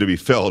that needed to be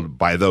filled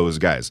by those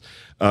guys.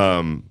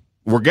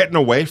 We're getting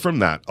away from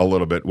that a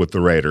little bit with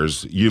the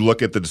Raiders. You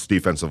look at the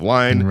defensive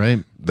line.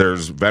 Right.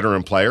 There's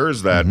veteran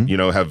players that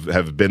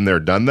have been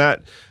there, done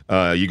that.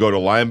 You go to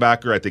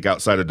linebacker, I think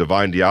outside of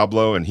Divine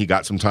Diablo, and he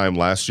got some time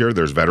last year.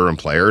 There's veteran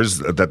players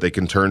that they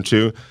can turn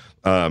to.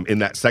 In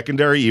that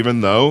secondary, even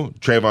though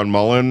Trayvon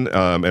Mullen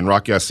and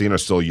Rocky Ya-Sin are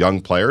still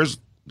young players,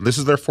 this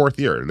is their fourth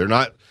year. They're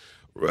not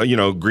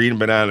green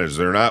bananas.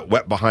 They're not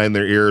wet behind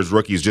their ears,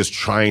 rookies just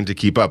trying to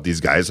keep up.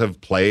 These guys have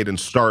played and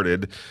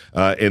started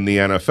in the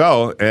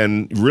NFL,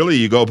 and really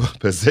you go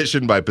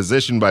position by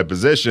position by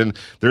position.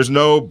 There's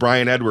no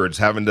Brian Edwards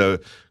having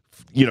to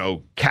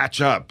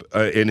catch up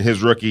in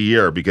his rookie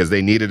year because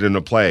they needed him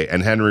to play,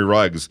 and Henry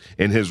Ruggs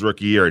in his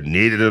rookie year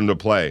needed him to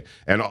play,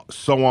 and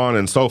so on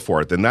and so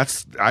forth. And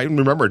I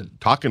remember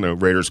talking to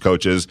Raiders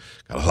coaches,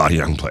 got a lot of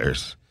young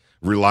players.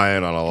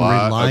 Relying on a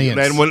lot.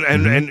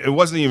 And it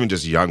wasn't even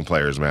just young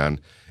players, man.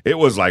 It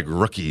was like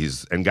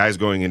rookies and guys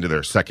going into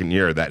their second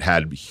year that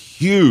had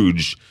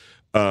huge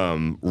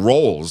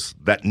roles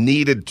that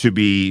needed to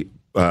be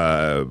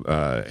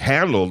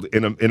handled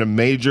in a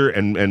major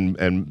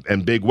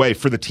and big way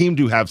for the team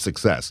to have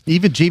success.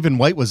 Even Javen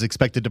White was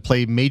expected to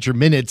play major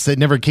minutes. It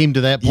never came to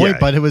that point,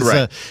 but it was.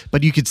 Right.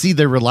 But you could see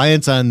their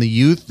reliance on the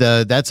youth.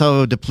 That's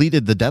how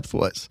depleted the depth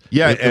was.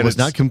 Yeah, it was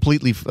not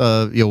completely,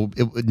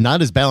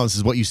 not as balanced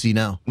as what you see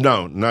now.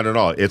 No, not at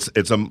all.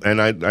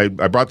 And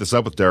I brought this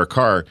up with Derek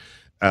Carr.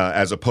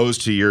 As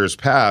opposed to years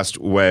past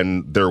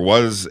when there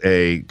was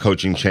a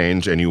coaching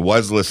change and he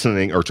was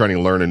listening or trying to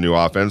learn a new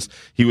offense,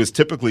 he was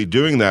typically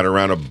doing that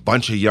around a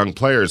bunch of young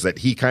players that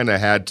he kind of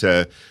had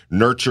to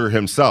nurture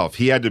himself.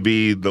 He had to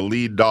be the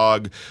lead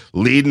dog,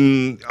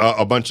 leading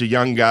a bunch of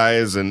young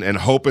guys and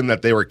hoping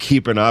that they were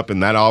keeping up,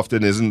 and that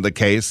often isn't the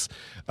case.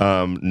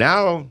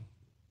 Now,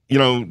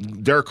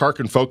 Derek Carr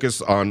can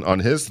focus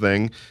on his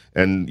thing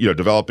and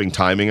developing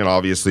timing and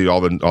obviously all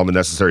the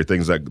necessary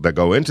things that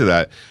go into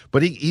that.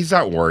 But he's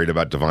not worried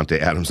about Devontae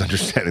Adams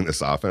understanding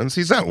this offense.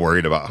 He's not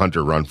worried about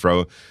Hunter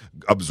Renfrow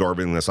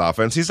absorbing this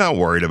offense. He's not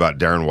worried about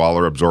Darren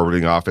Waller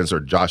absorbing offense,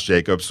 or Josh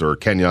Jacobs or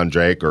Kenyon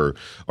Drake or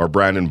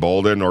Brandon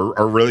Bolden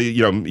or really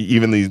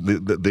even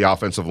the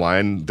offensive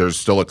line.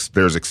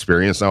 There's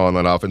experience now on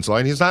that offensive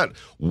line. He's not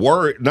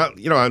worried. Not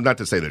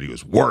to say that he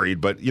was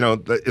worried, but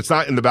it's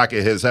not in the back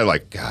of his head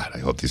like, God, I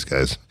hope these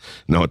guys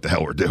know what the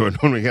hell we're doing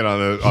when we get on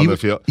the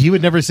field. He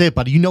would never say it,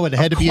 but it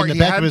had to be in the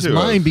back of his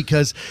mind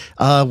because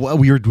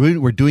we're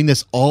doing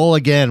this all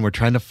again. We're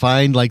trying to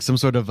find like some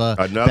sort of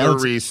another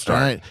balance. restart.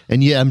 Right.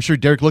 And yeah, I'm sure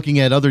Derek looking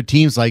at other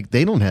teams like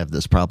they don't have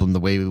this problem the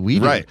way we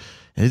do. Right.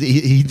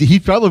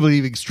 He's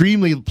probably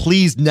extremely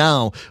pleased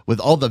now with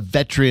all the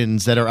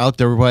veterans that are out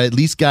there, or at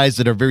least guys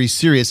that are very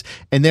serious,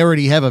 and they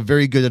already have a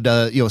very good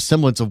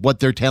semblance of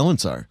what their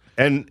talents are.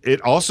 And it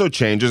also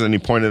changes, and he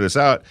pointed this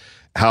out,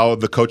 how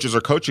the coaches are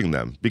coaching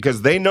them,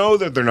 because they know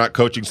that they're not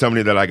coaching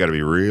somebody that I got to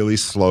be really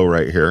slow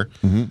right here.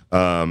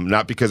 Mm-hmm.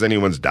 Not because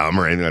anyone's dumb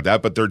or anything like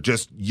that, but they're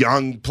just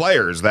young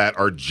players that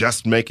are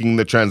just making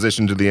the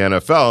transition to the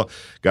NFL.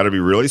 Got to be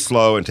really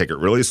slow and take it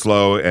really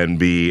slow and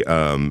be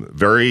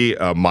very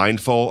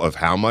mindful of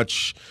how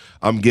much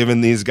I'm giving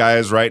these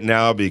guys right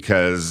now,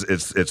 because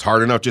it's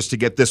hard enough just to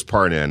get this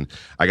part in.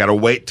 I got to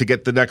wait to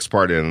get the next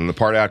part in and the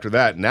part after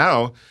that.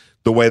 Now,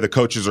 the way the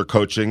coaches are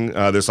coaching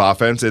this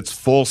offense, it's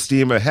full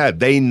steam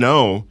ahead. They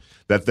know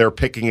that they're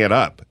picking it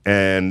up.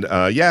 And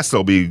yes,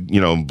 there'll be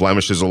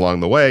blemishes along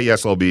the way.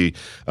 Yes, there'll be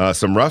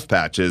some rough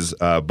patches.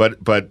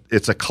 But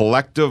it's a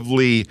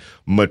collectively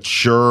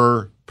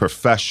mature,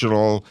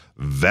 professional,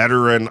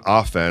 veteran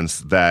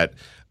offense that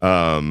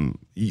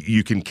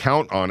you can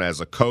count on as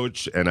a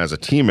coach and as a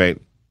teammate.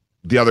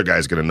 The other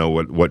guy's going to know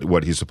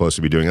what he's supposed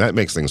to be doing. That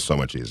makes things so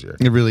much easier.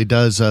 It really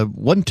does.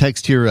 One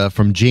text here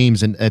from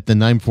James at the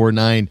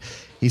 949.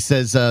 He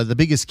says, the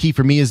biggest key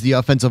for me is the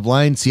offensive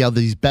line, see how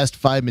these best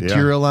five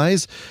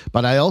materialize. Yeah.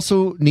 But I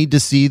also need to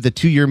see the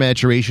 2-year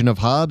maturation of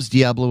Hobbs,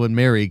 Diablo, and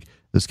Moehrig.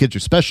 Those kids are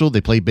special.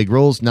 They play big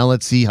roles. Now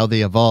let's see how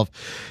they evolve.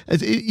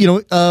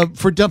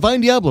 For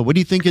Divine Diablo, what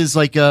do you think is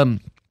like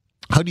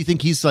How do you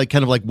think he's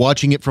kind of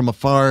watching it from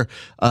afar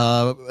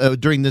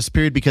during this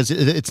period? Because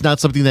it's not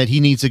something that he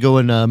needs to go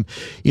and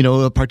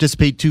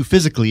participate too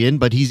physically in,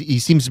 but he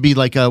seems to be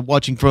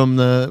watching from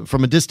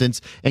a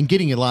distance and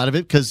getting a lot of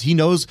it because he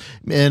knows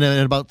in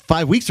about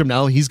 5 weeks from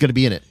now he's going to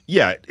be in it.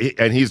 Yeah,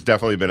 and he's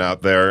definitely been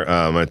out there.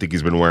 I think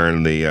he's been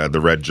wearing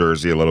the red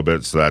jersey a little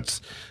bit, so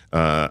that's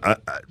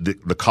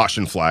the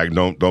caution flag.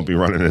 Don't be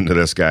running into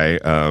this guy.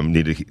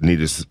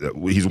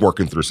 He's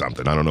working through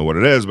something. I don't know what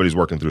it is, but he's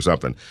working through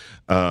something.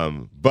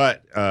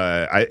 But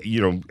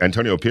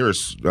Antonio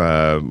Pierce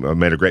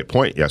made a great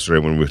point yesterday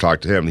when we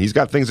talked to him. He's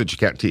got things that you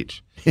can't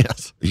teach.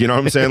 Yes. You know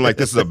what I'm saying?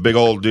 This is a big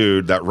old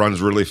dude that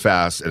runs really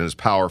fast and is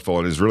powerful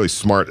and is really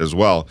smart as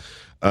well.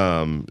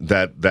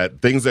 That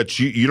things that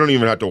you don't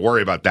even have to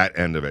worry about that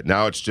end of it.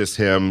 Now it's just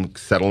him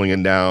settling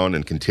it down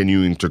and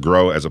continuing to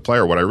grow as a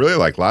player. What I really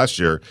liked last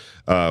year,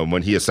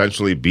 when he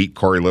essentially beat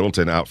Corey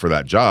Littleton out for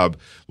that job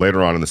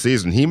later on in the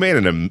season, he made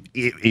an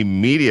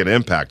immediate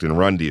impact in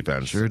run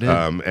defense. Sure did.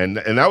 And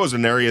that was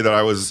an area that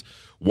I was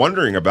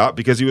wondering about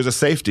because he was a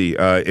safety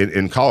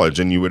in college,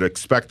 and you would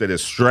expect that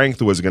his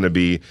strength was going to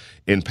be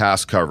in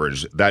pass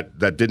coverage. That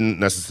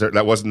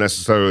wasn't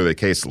necessarily the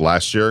case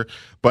last year.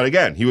 But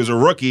again, he was a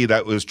rookie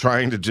that was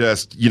trying to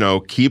just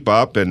keep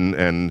up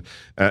and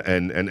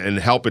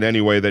help in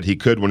any way that he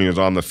could when he was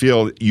on the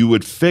field. You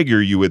would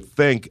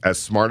think, as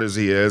smart as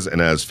he is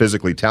and as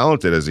physically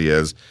talented as he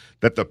is,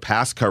 that the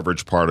pass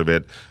coverage part of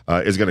it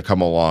is going to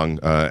come along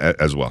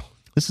as well.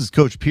 This is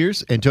Coach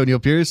Pierce, Antonio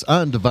Pierce,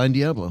 on Divine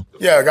Diablo.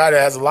 Yeah, a guy that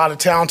has a lot of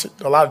talent,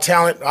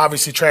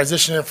 obviously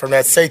transitioning from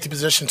that safety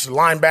position to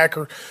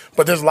linebacker,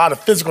 but there's a lot of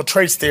physical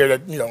traits there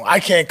that, I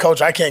can't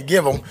coach, I can't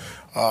give him.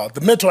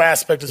 The mental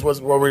aspect is what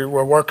we're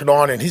working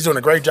on, and he's doing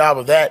a great job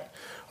of that.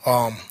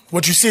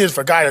 What you see is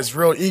for a guy that's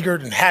real eager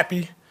and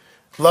happy,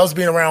 loves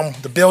being around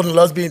the building,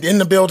 loves being in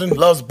the building,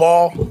 loves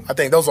ball. I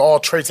think those are all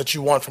traits that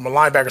you want from a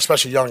linebacker,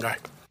 especially a young guy.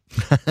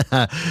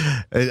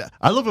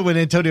 I love it when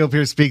Antonio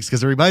Pierce speaks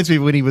because it reminds me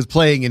of when he was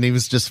playing and he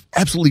was just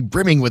absolutely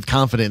brimming with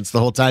confidence the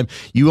whole time.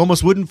 You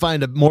almost wouldn't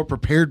find a more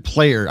prepared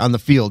player on the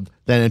field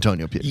than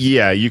Antonio Pierce.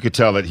 Yeah, you could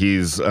tell that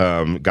he's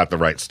got the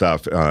right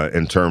stuff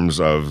in terms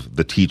of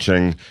the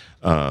teaching,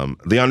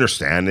 the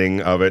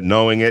understanding of it,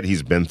 knowing it.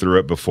 He's been through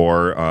it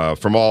before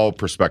from all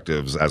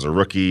perspectives, as a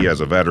rookie, as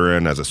a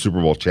veteran, as a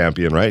Super Bowl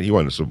champion, right? He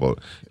won the Super Bowl.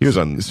 He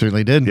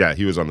certainly did. Yeah,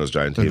 he was on those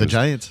Giant teams. The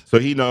Giants. So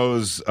he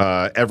knows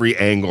every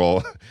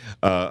angle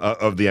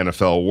of the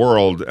NFL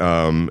world,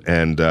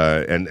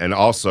 and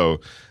also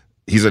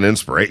he's an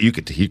inspiration.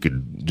 He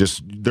could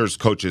just. There's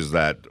coaches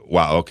that,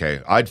 wow, okay,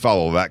 I'd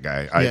follow that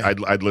guy.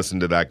 I'd listen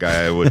to that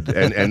guy. I would,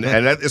 and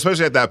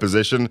especially at that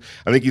position,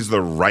 I think he's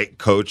the right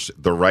coach,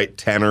 the right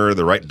tenor,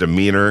 the right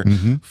demeanor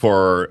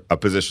for a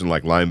position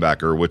like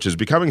linebacker, which is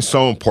becoming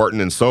so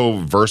important and so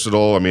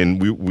versatile. I mean,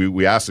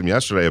 we asked him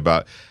yesterday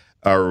about.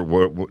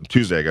 Or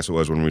Tuesday, I guess it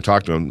was, when we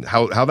talked to him,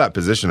 how that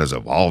position has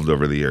evolved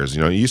over the years.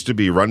 It used to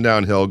be run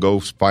downhill, go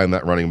find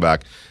that running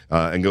back,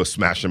 and go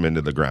smash him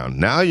into the ground.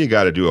 Now you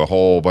got to do a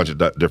whole bunch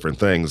of different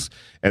things,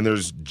 and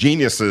there's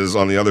geniuses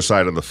on the other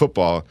side of the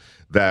football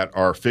that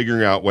are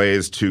figuring out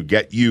ways to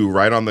get you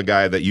right on the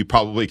guy that you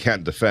probably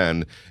can't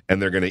defend,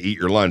 and they're going to eat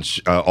your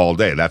lunch all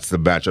day. That's the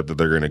matchup that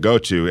they're going to go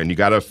to, and you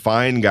got to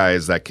find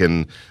guys that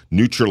can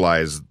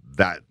neutralize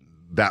that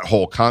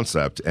whole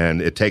concept,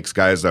 and it takes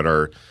guys that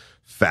are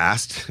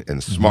fast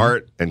and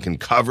smart and can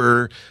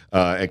cover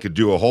and could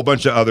do a whole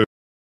bunch of other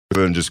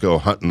than just go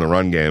hunting the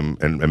run game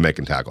and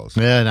making tackles.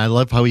 Yeah, and I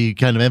love how he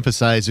kind of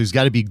emphasized there's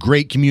got to be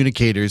great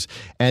communicators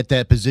at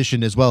that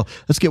position as well.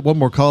 Let's get one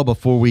more call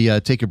before we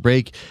take a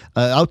break.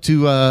 Out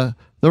to the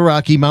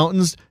Rocky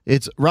Mountains.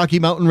 It's Rocky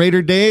Mountain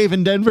Raider Dave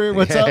in Denver.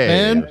 What's up,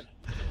 man?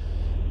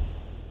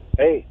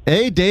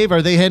 Hey, Dave,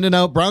 are they handing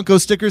out Bronco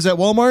stickers at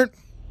Walmart?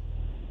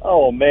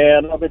 Oh,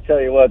 man, let me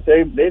tell you what,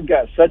 they've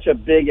got such a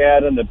big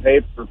ad in the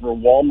paper for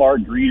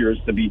Walmart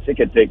greeters to be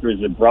ticket takers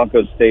at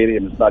Broncos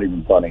Stadium. It's not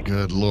even funny.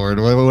 Good Lord.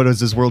 What is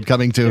this world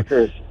coming to?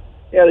 Stickers.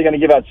 Yeah, they're going to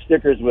give out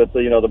stickers with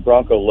the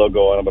Bronco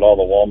logo on them at all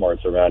the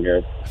Walmarts around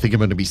here. I think I'm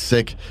going to be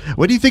sick.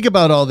 What do you think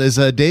about all this,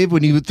 Dave,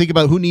 when you think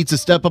about who needs to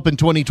step up in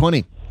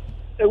 2020?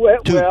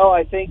 Well,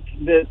 I think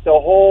that the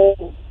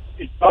whole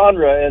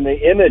genre and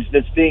the image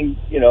that's being,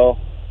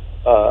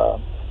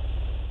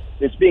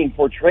 that's being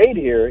portrayed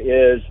here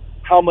is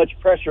how much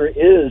pressure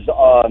is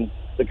on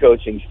the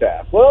coaching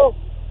staff. Well,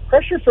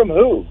 pressure from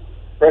who?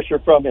 Pressure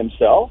from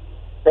himself?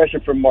 Pressure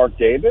from Mark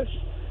Davis?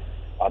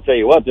 I'll tell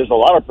you what, there's a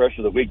lot of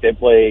pressure the week they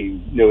play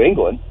New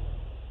England.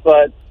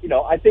 But,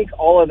 I think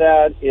all of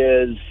that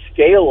is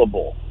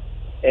scalable.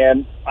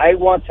 And I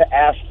want to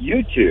ask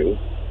you two,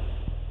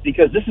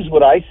 because this is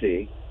what I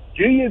see.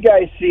 Do you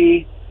guys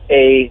see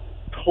a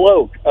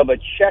cloak of a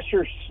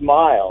Cheshire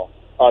smile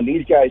on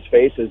these guys'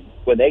 faces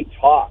when they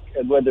talk,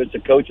 and whether it's the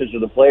coaches or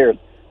the players,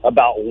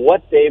 about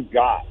what they've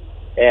got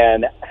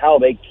and how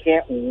they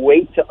can't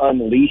wait to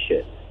unleash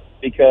it?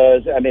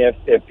 Because,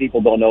 if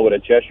people don't know what a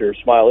Cheshire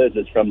smile is,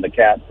 it's from the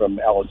cat from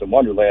Alice in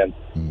Wonderland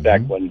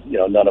back when,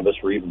 none of us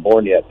were even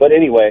born yet. But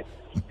anyway,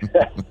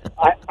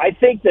 I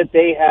think that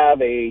they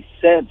have a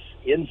sense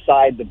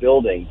inside the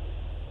building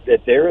that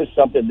there is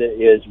something that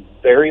is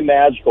very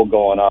magical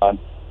going on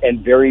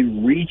and very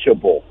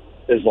reachable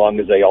as long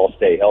as they all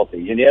stay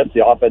healthy. And yes,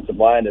 the offensive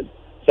line is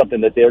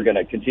something that they're going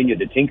to continue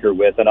to tinker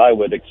with, and I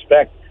would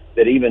expect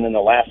that even in the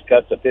last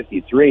cuts of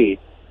 53,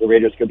 the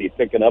Raiders could be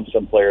picking up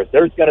some players.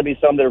 There's going to be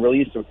some that are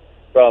released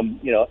from,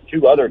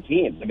 two other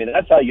teams. I mean,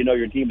 that's how you know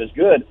your team is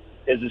good,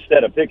 is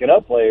instead of picking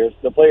up players,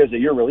 the players that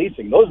you're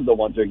releasing, those are the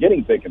ones that are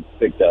getting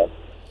picked up.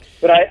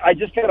 But I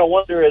just kind of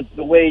wonder, as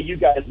the way you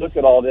guys look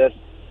at all this,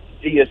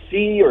 do you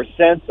see or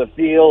sense a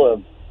feel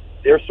of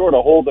they're sort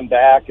of holding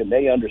back and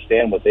they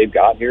understand what they've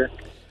got here?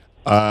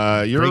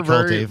 You're a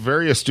very,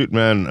 very astute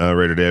man,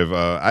 Raider Dave.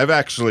 I've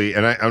actually,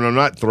 and I'm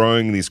not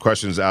throwing these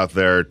questions out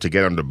there to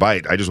get them to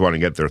bite. I just want to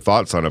get their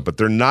thoughts on it. But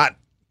they're not.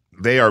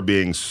 They are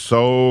being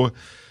so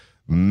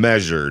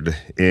measured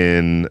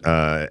in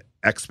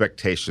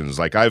expectations.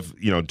 Like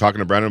talking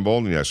to Brandon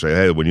Bolden yesterday.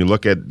 Hey, when you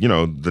look at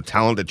the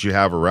talent that you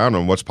have around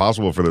them, what's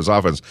possible for this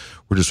offense,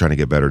 we're just trying to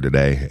get better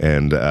today.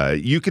 And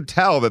you could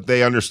tell that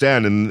they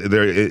understand, and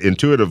they're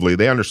intuitively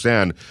they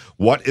understand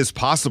what is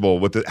possible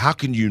with it. How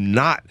can you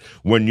not,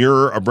 when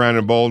you're a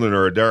Brandon Bolden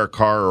or a Derek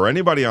Carr or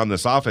anybody on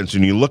this offense,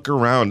 and you look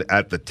around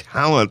at the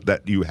talent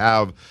that you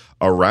have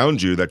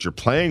around you that you're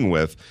playing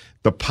with,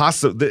 and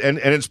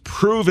it's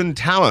proven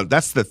talent.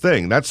 That's the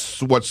thing.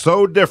 That's what's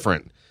so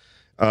different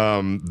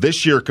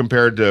this year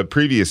compared to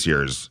previous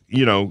years.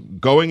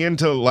 Going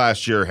into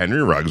last year,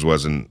 Henry Ruggs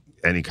wasn't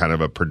any kind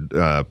of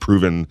a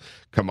proven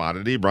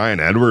commodity. Brian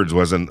Edwards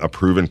wasn't a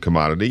proven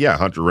commodity. Yeah,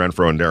 Hunter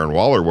Renfrow and Darren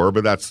Waller were,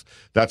 but that's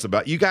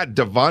about. You got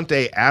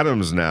Devontae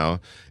Adams now.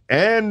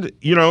 And,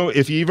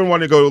 if you even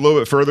want to go a little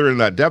bit further in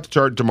that depth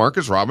chart,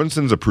 Demarcus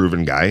Robinson's a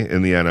proven guy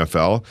in the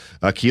NFL.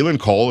 Keelan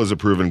Cole is a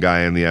proven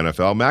guy in the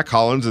NFL. Mac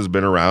Hollins has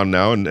been around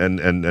now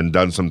and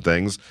done some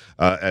things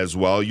as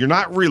well. You're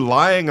not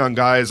relying on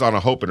guys on a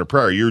hope and a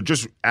prayer. You're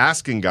just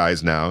asking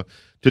guys now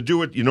to do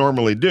what you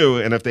normally do.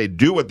 And if they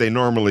do what they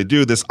normally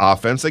do, this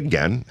offense,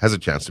 again, has a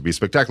chance to be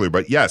spectacular.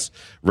 But yes,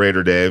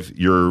 Raider Dave,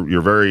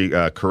 you're very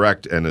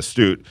correct and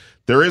astute.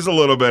 There is a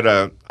little bit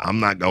of, I'm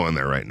not going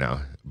there right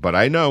now. But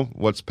I know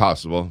what's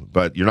possible.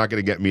 But you're not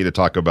going to get me to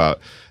talk about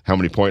how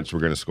many points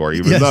we're going to score,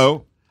 even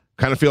though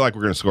I kind of feel like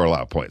we're going to score a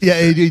lot of points.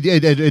 Yeah,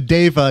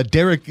 Dave,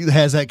 Derek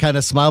has that kind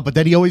of smile, but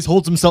then he always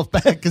holds himself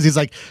back because he's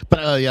like,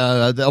 but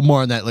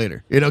more on that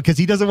later. Because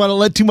he doesn't want to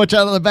let too much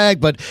out of the bag.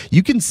 But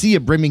you can see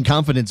a brimming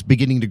confidence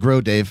beginning to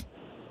grow, Dave.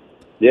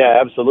 Yeah,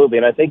 absolutely.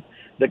 And I think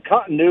the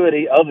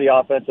continuity of the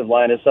offensive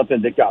line is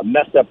something that got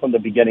messed up from the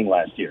beginning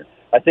last year.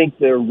 I think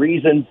the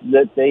reasons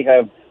that they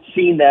have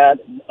seen that,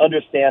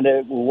 understand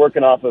it. We're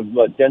working off of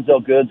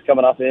Denzel Goods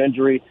coming off an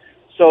injury.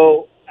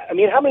 So, I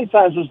mean, how many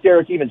times was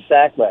Derek even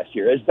sacked last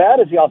year? As bad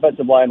as the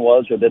offensive line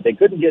was, or that they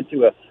couldn't get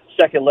to a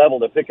second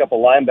level to pick up a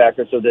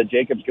linebacker so that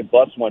Jacobs could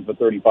bust one for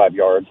 35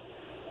 yards,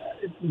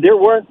 there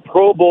weren't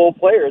Pro Bowl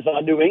players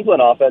on New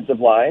England offensive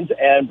lines,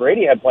 and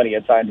Brady had plenty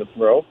of time to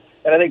throw.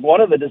 And I think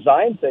one of the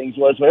design things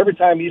was every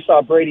time you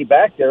saw Brady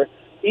back there,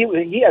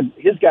 he had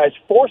his guys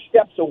 4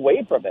 steps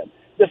away from him.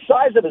 The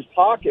size of his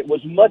pocket was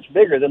much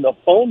bigger than the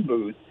phone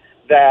booth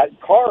that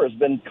Carr has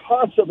been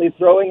constantly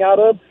throwing out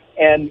of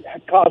and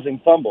causing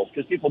fumbles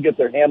because people get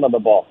their hand on the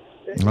ball.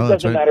 It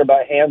doesn't matter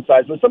about hand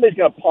size. When somebody's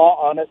going to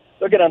paw on it,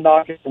 they're going to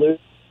knock it loose.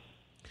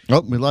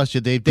 Oh, we lost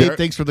you, Dave. Dave,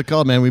 thanks for the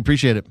call, man. We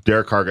appreciate it.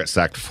 Derek Carr got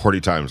sacked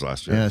 40 times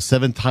last year. Yeah,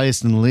 7th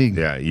highest in the league.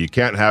 Yeah, you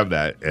can't have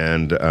that.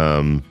 And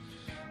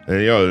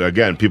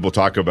again, people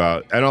talk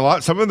about,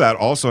 and some of that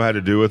also had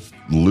to do with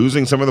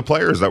losing some of the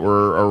players that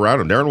were around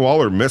him. Darren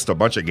Waller missed a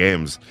bunch of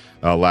games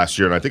last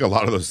year, and I think a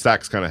lot of those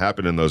sacks kind of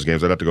happened in those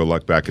games. I'd have to go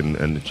look back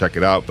and check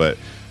it out, but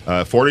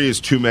 40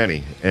 is too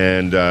many.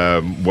 And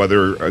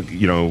whether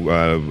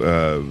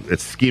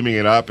it's scheming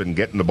it up and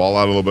getting the ball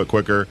out a little bit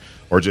quicker,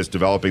 or just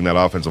developing that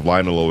offensive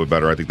line a little bit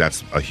better, I think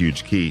that's a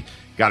huge key.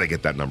 Got to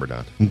get that number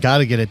down. Got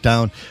to get it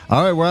down.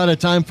 All right, we're out of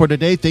time for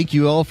today. Thank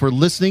you all for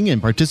listening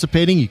and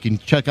participating. You can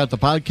check out the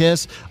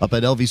podcast up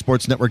at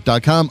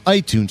lvsportsnetwork.com,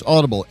 iTunes,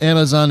 Audible,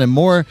 Amazon, and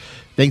more.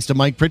 Thanks to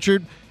Mike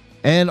Pritchard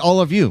and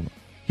all of you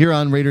here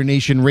on Raider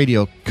Nation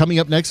Radio. Coming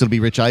up next, it'll be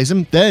Rich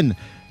Eisen. Then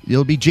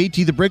it'll be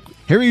JT the Brick,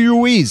 Harry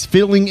Ruiz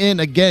filling in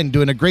again,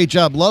 doing a great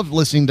job. Love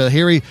listening to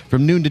Harry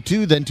from noon to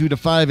 2, then 2 to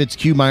 5. It's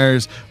Q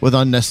Myers with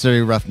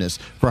Unnecessary Roughness.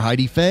 For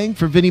Heidi Fang,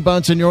 for Vinny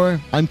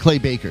Bonsignor, I'm Clay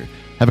Baker.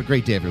 Have a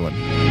great day, everyone.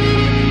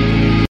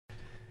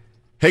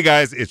 Hey,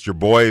 guys, it's your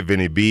boy,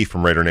 Vinny B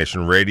from Raider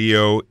Nation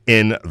Radio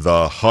in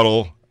the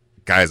huddle.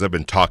 Guys, I've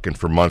been talking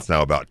for months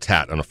now about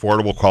TAT, an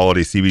affordable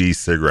quality CBD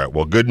cigarette.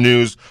 Well, good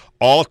news,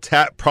 all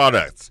TAT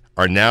products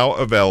are now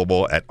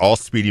available at all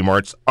Speedy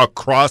Marts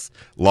across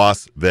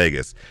Las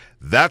Vegas.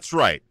 That's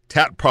right,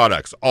 TAT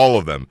products, all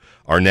of them,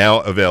 are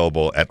now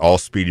available at all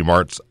Speedy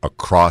Marts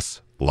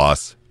across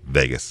Las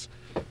Vegas.